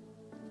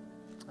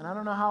 And I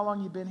don't know how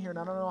long you've been here, and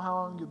I don't know how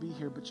long you'll be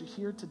here, but you're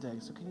here today.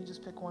 So can you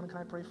just pick one, and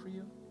can I pray for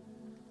you?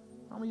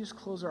 Why don't we just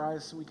close our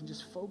eyes so we can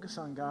just focus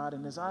on God?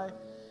 And as I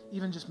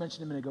even just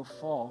mentioned a minute ago,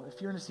 fall.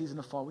 If you're in a season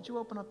of fall, would you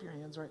open up your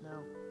hands right now?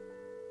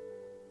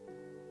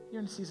 You're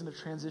in a season of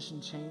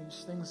transition,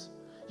 change, things.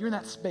 You're in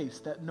that space,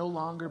 that no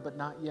longer but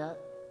not yet.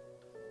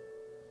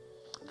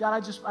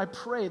 God, I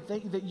pray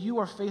that you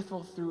are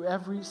faithful through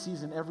every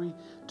season, every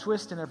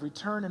twist and every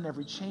turn and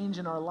every change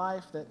in our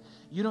life, that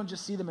you don't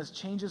just see them as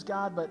changes,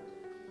 God, but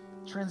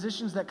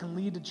transitions that can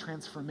lead to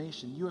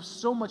transformation. You have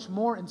so much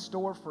more in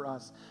store for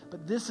us,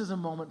 but this is a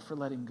moment for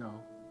letting go.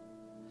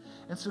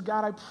 And so,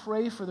 God, I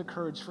pray for the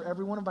courage for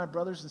every one of my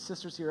brothers and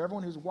sisters here,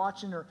 everyone who's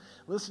watching or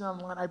listening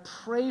online. I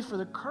pray for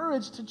the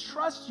courage to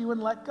trust you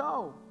and let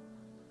go.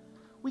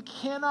 We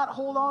cannot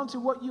hold on to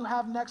what you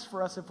have next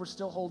for us if we're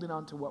still holding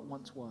on to what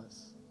once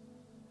was.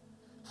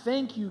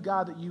 Thank you,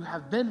 God, that you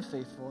have been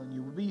faithful and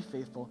you will be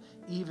faithful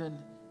even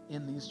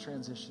in these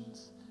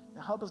transitions.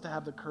 Now help us to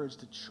have the courage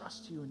to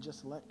trust you and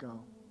just let go.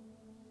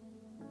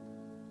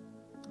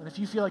 And if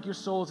you feel like your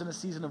soul is in a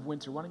season of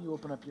winter, why don't you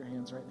open up your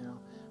hands right now?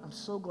 I'm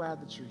so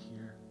glad that you're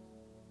here.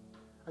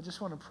 I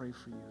just want to pray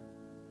for you.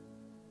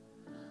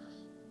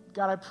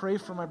 God, I pray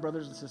for my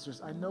brothers and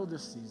sisters. I know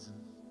this season.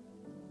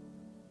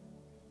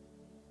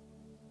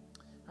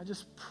 I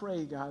just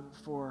pray, God,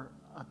 for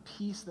a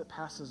peace that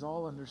passes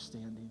all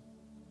understanding.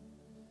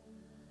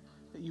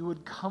 That you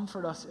would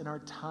comfort us in our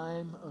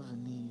time of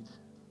need.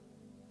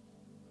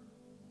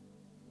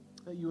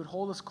 That you would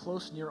hold us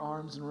close in your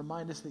arms and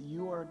remind us that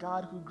you are a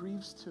God who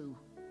grieves too.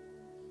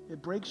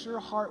 It breaks your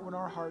heart when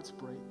our hearts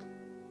break.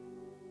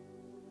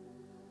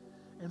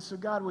 And so,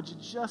 God, would you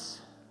just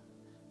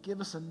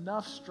give us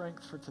enough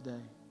strength for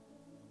today?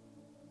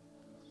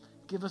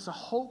 Give us a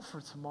hope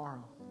for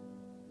tomorrow.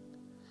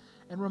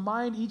 And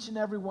remind each and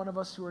every one of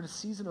us who are in a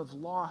season of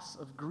loss,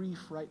 of grief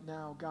right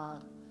now,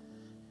 God,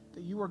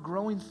 that you are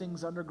growing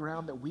things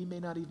underground that we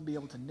may not even be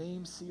able to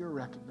name, see, or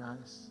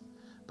recognize.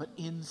 But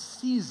in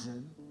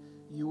season,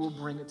 you will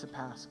bring it to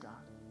pass, God.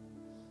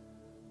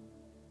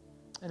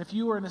 And if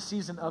you are in a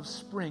season of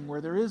spring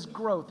where there is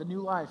growth, a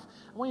new life,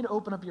 I want you to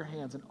open up your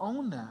hands and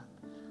own that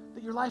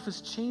your life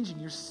is changing.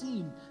 You're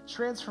seeing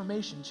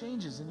transformation,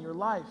 changes in your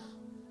life.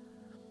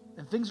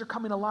 And things are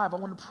coming alive. I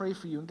want to pray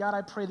for you. And God,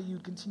 I pray that you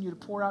would continue to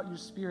pour out your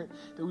Spirit,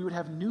 that we would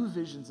have new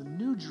visions and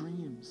new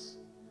dreams.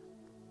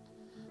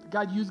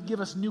 God, you give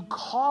us new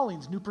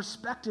callings, new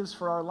perspectives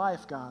for our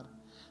life, God.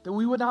 That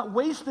we would not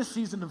waste this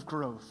season of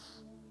growth.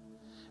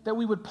 That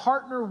we would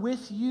partner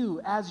with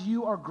you as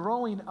you are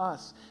growing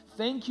us.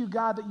 Thank you,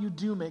 God, that you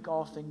do make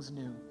all things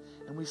new.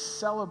 And we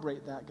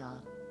celebrate that,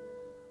 God.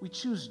 We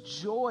choose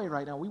joy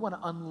right now. We want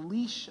to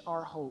unleash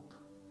our hope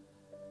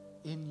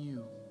in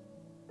you.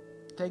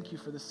 Thank you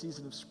for the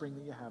season of spring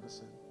that you have us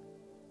in.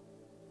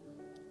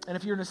 And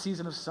if you're in a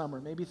season of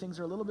summer, maybe things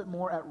are a little bit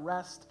more at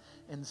rest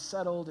and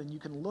settled, and you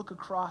can look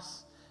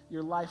across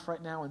your life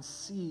right now and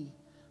see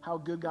how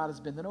good God has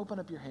been, then open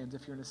up your hands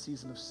if you're in a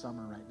season of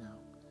summer right now.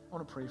 I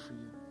want to pray for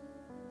you.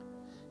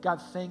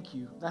 God, thank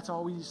you. That's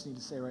all we just need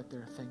to say right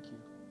there. Thank you.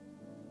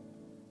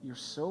 You're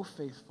so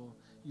faithful.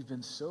 You've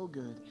been so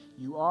good.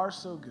 You are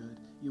so good.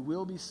 You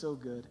will be so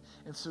good.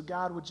 And so,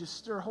 God, would you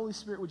stir, Holy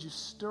Spirit, would you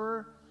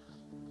stir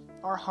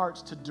our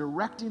hearts to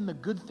directing the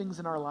good things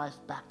in our life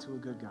back to a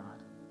good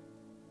God?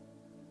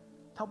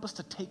 Help us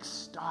to take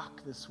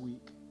stock this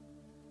week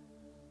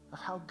of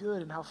how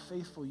good and how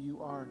faithful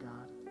you are,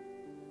 God.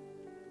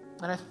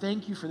 And I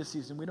thank you for this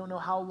season. We don't know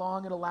how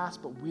long it'll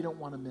last, but we don't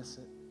want to miss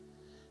it.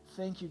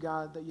 Thank you,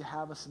 God, that you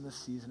have us in this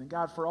season. And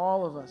God, for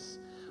all of us,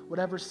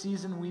 whatever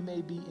season we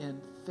may be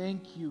in,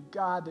 thank you,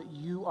 God, that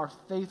you are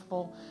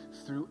faithful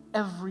through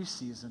every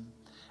season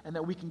and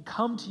that we can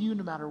come to you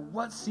no matter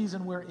what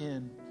season we're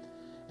in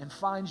and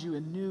find you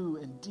in new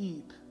and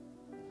deep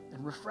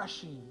and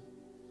refreshing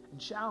and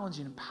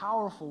challenging and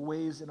powerful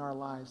ways in our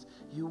lives.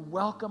 You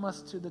welcome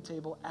us to the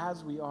table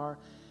as we are,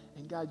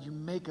 and God, you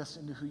make us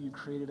into who you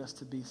created us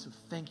to be. So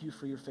thank you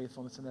for your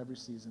faithfulness in every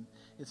season.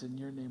 It's in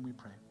your name we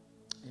pray.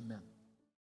 Amen.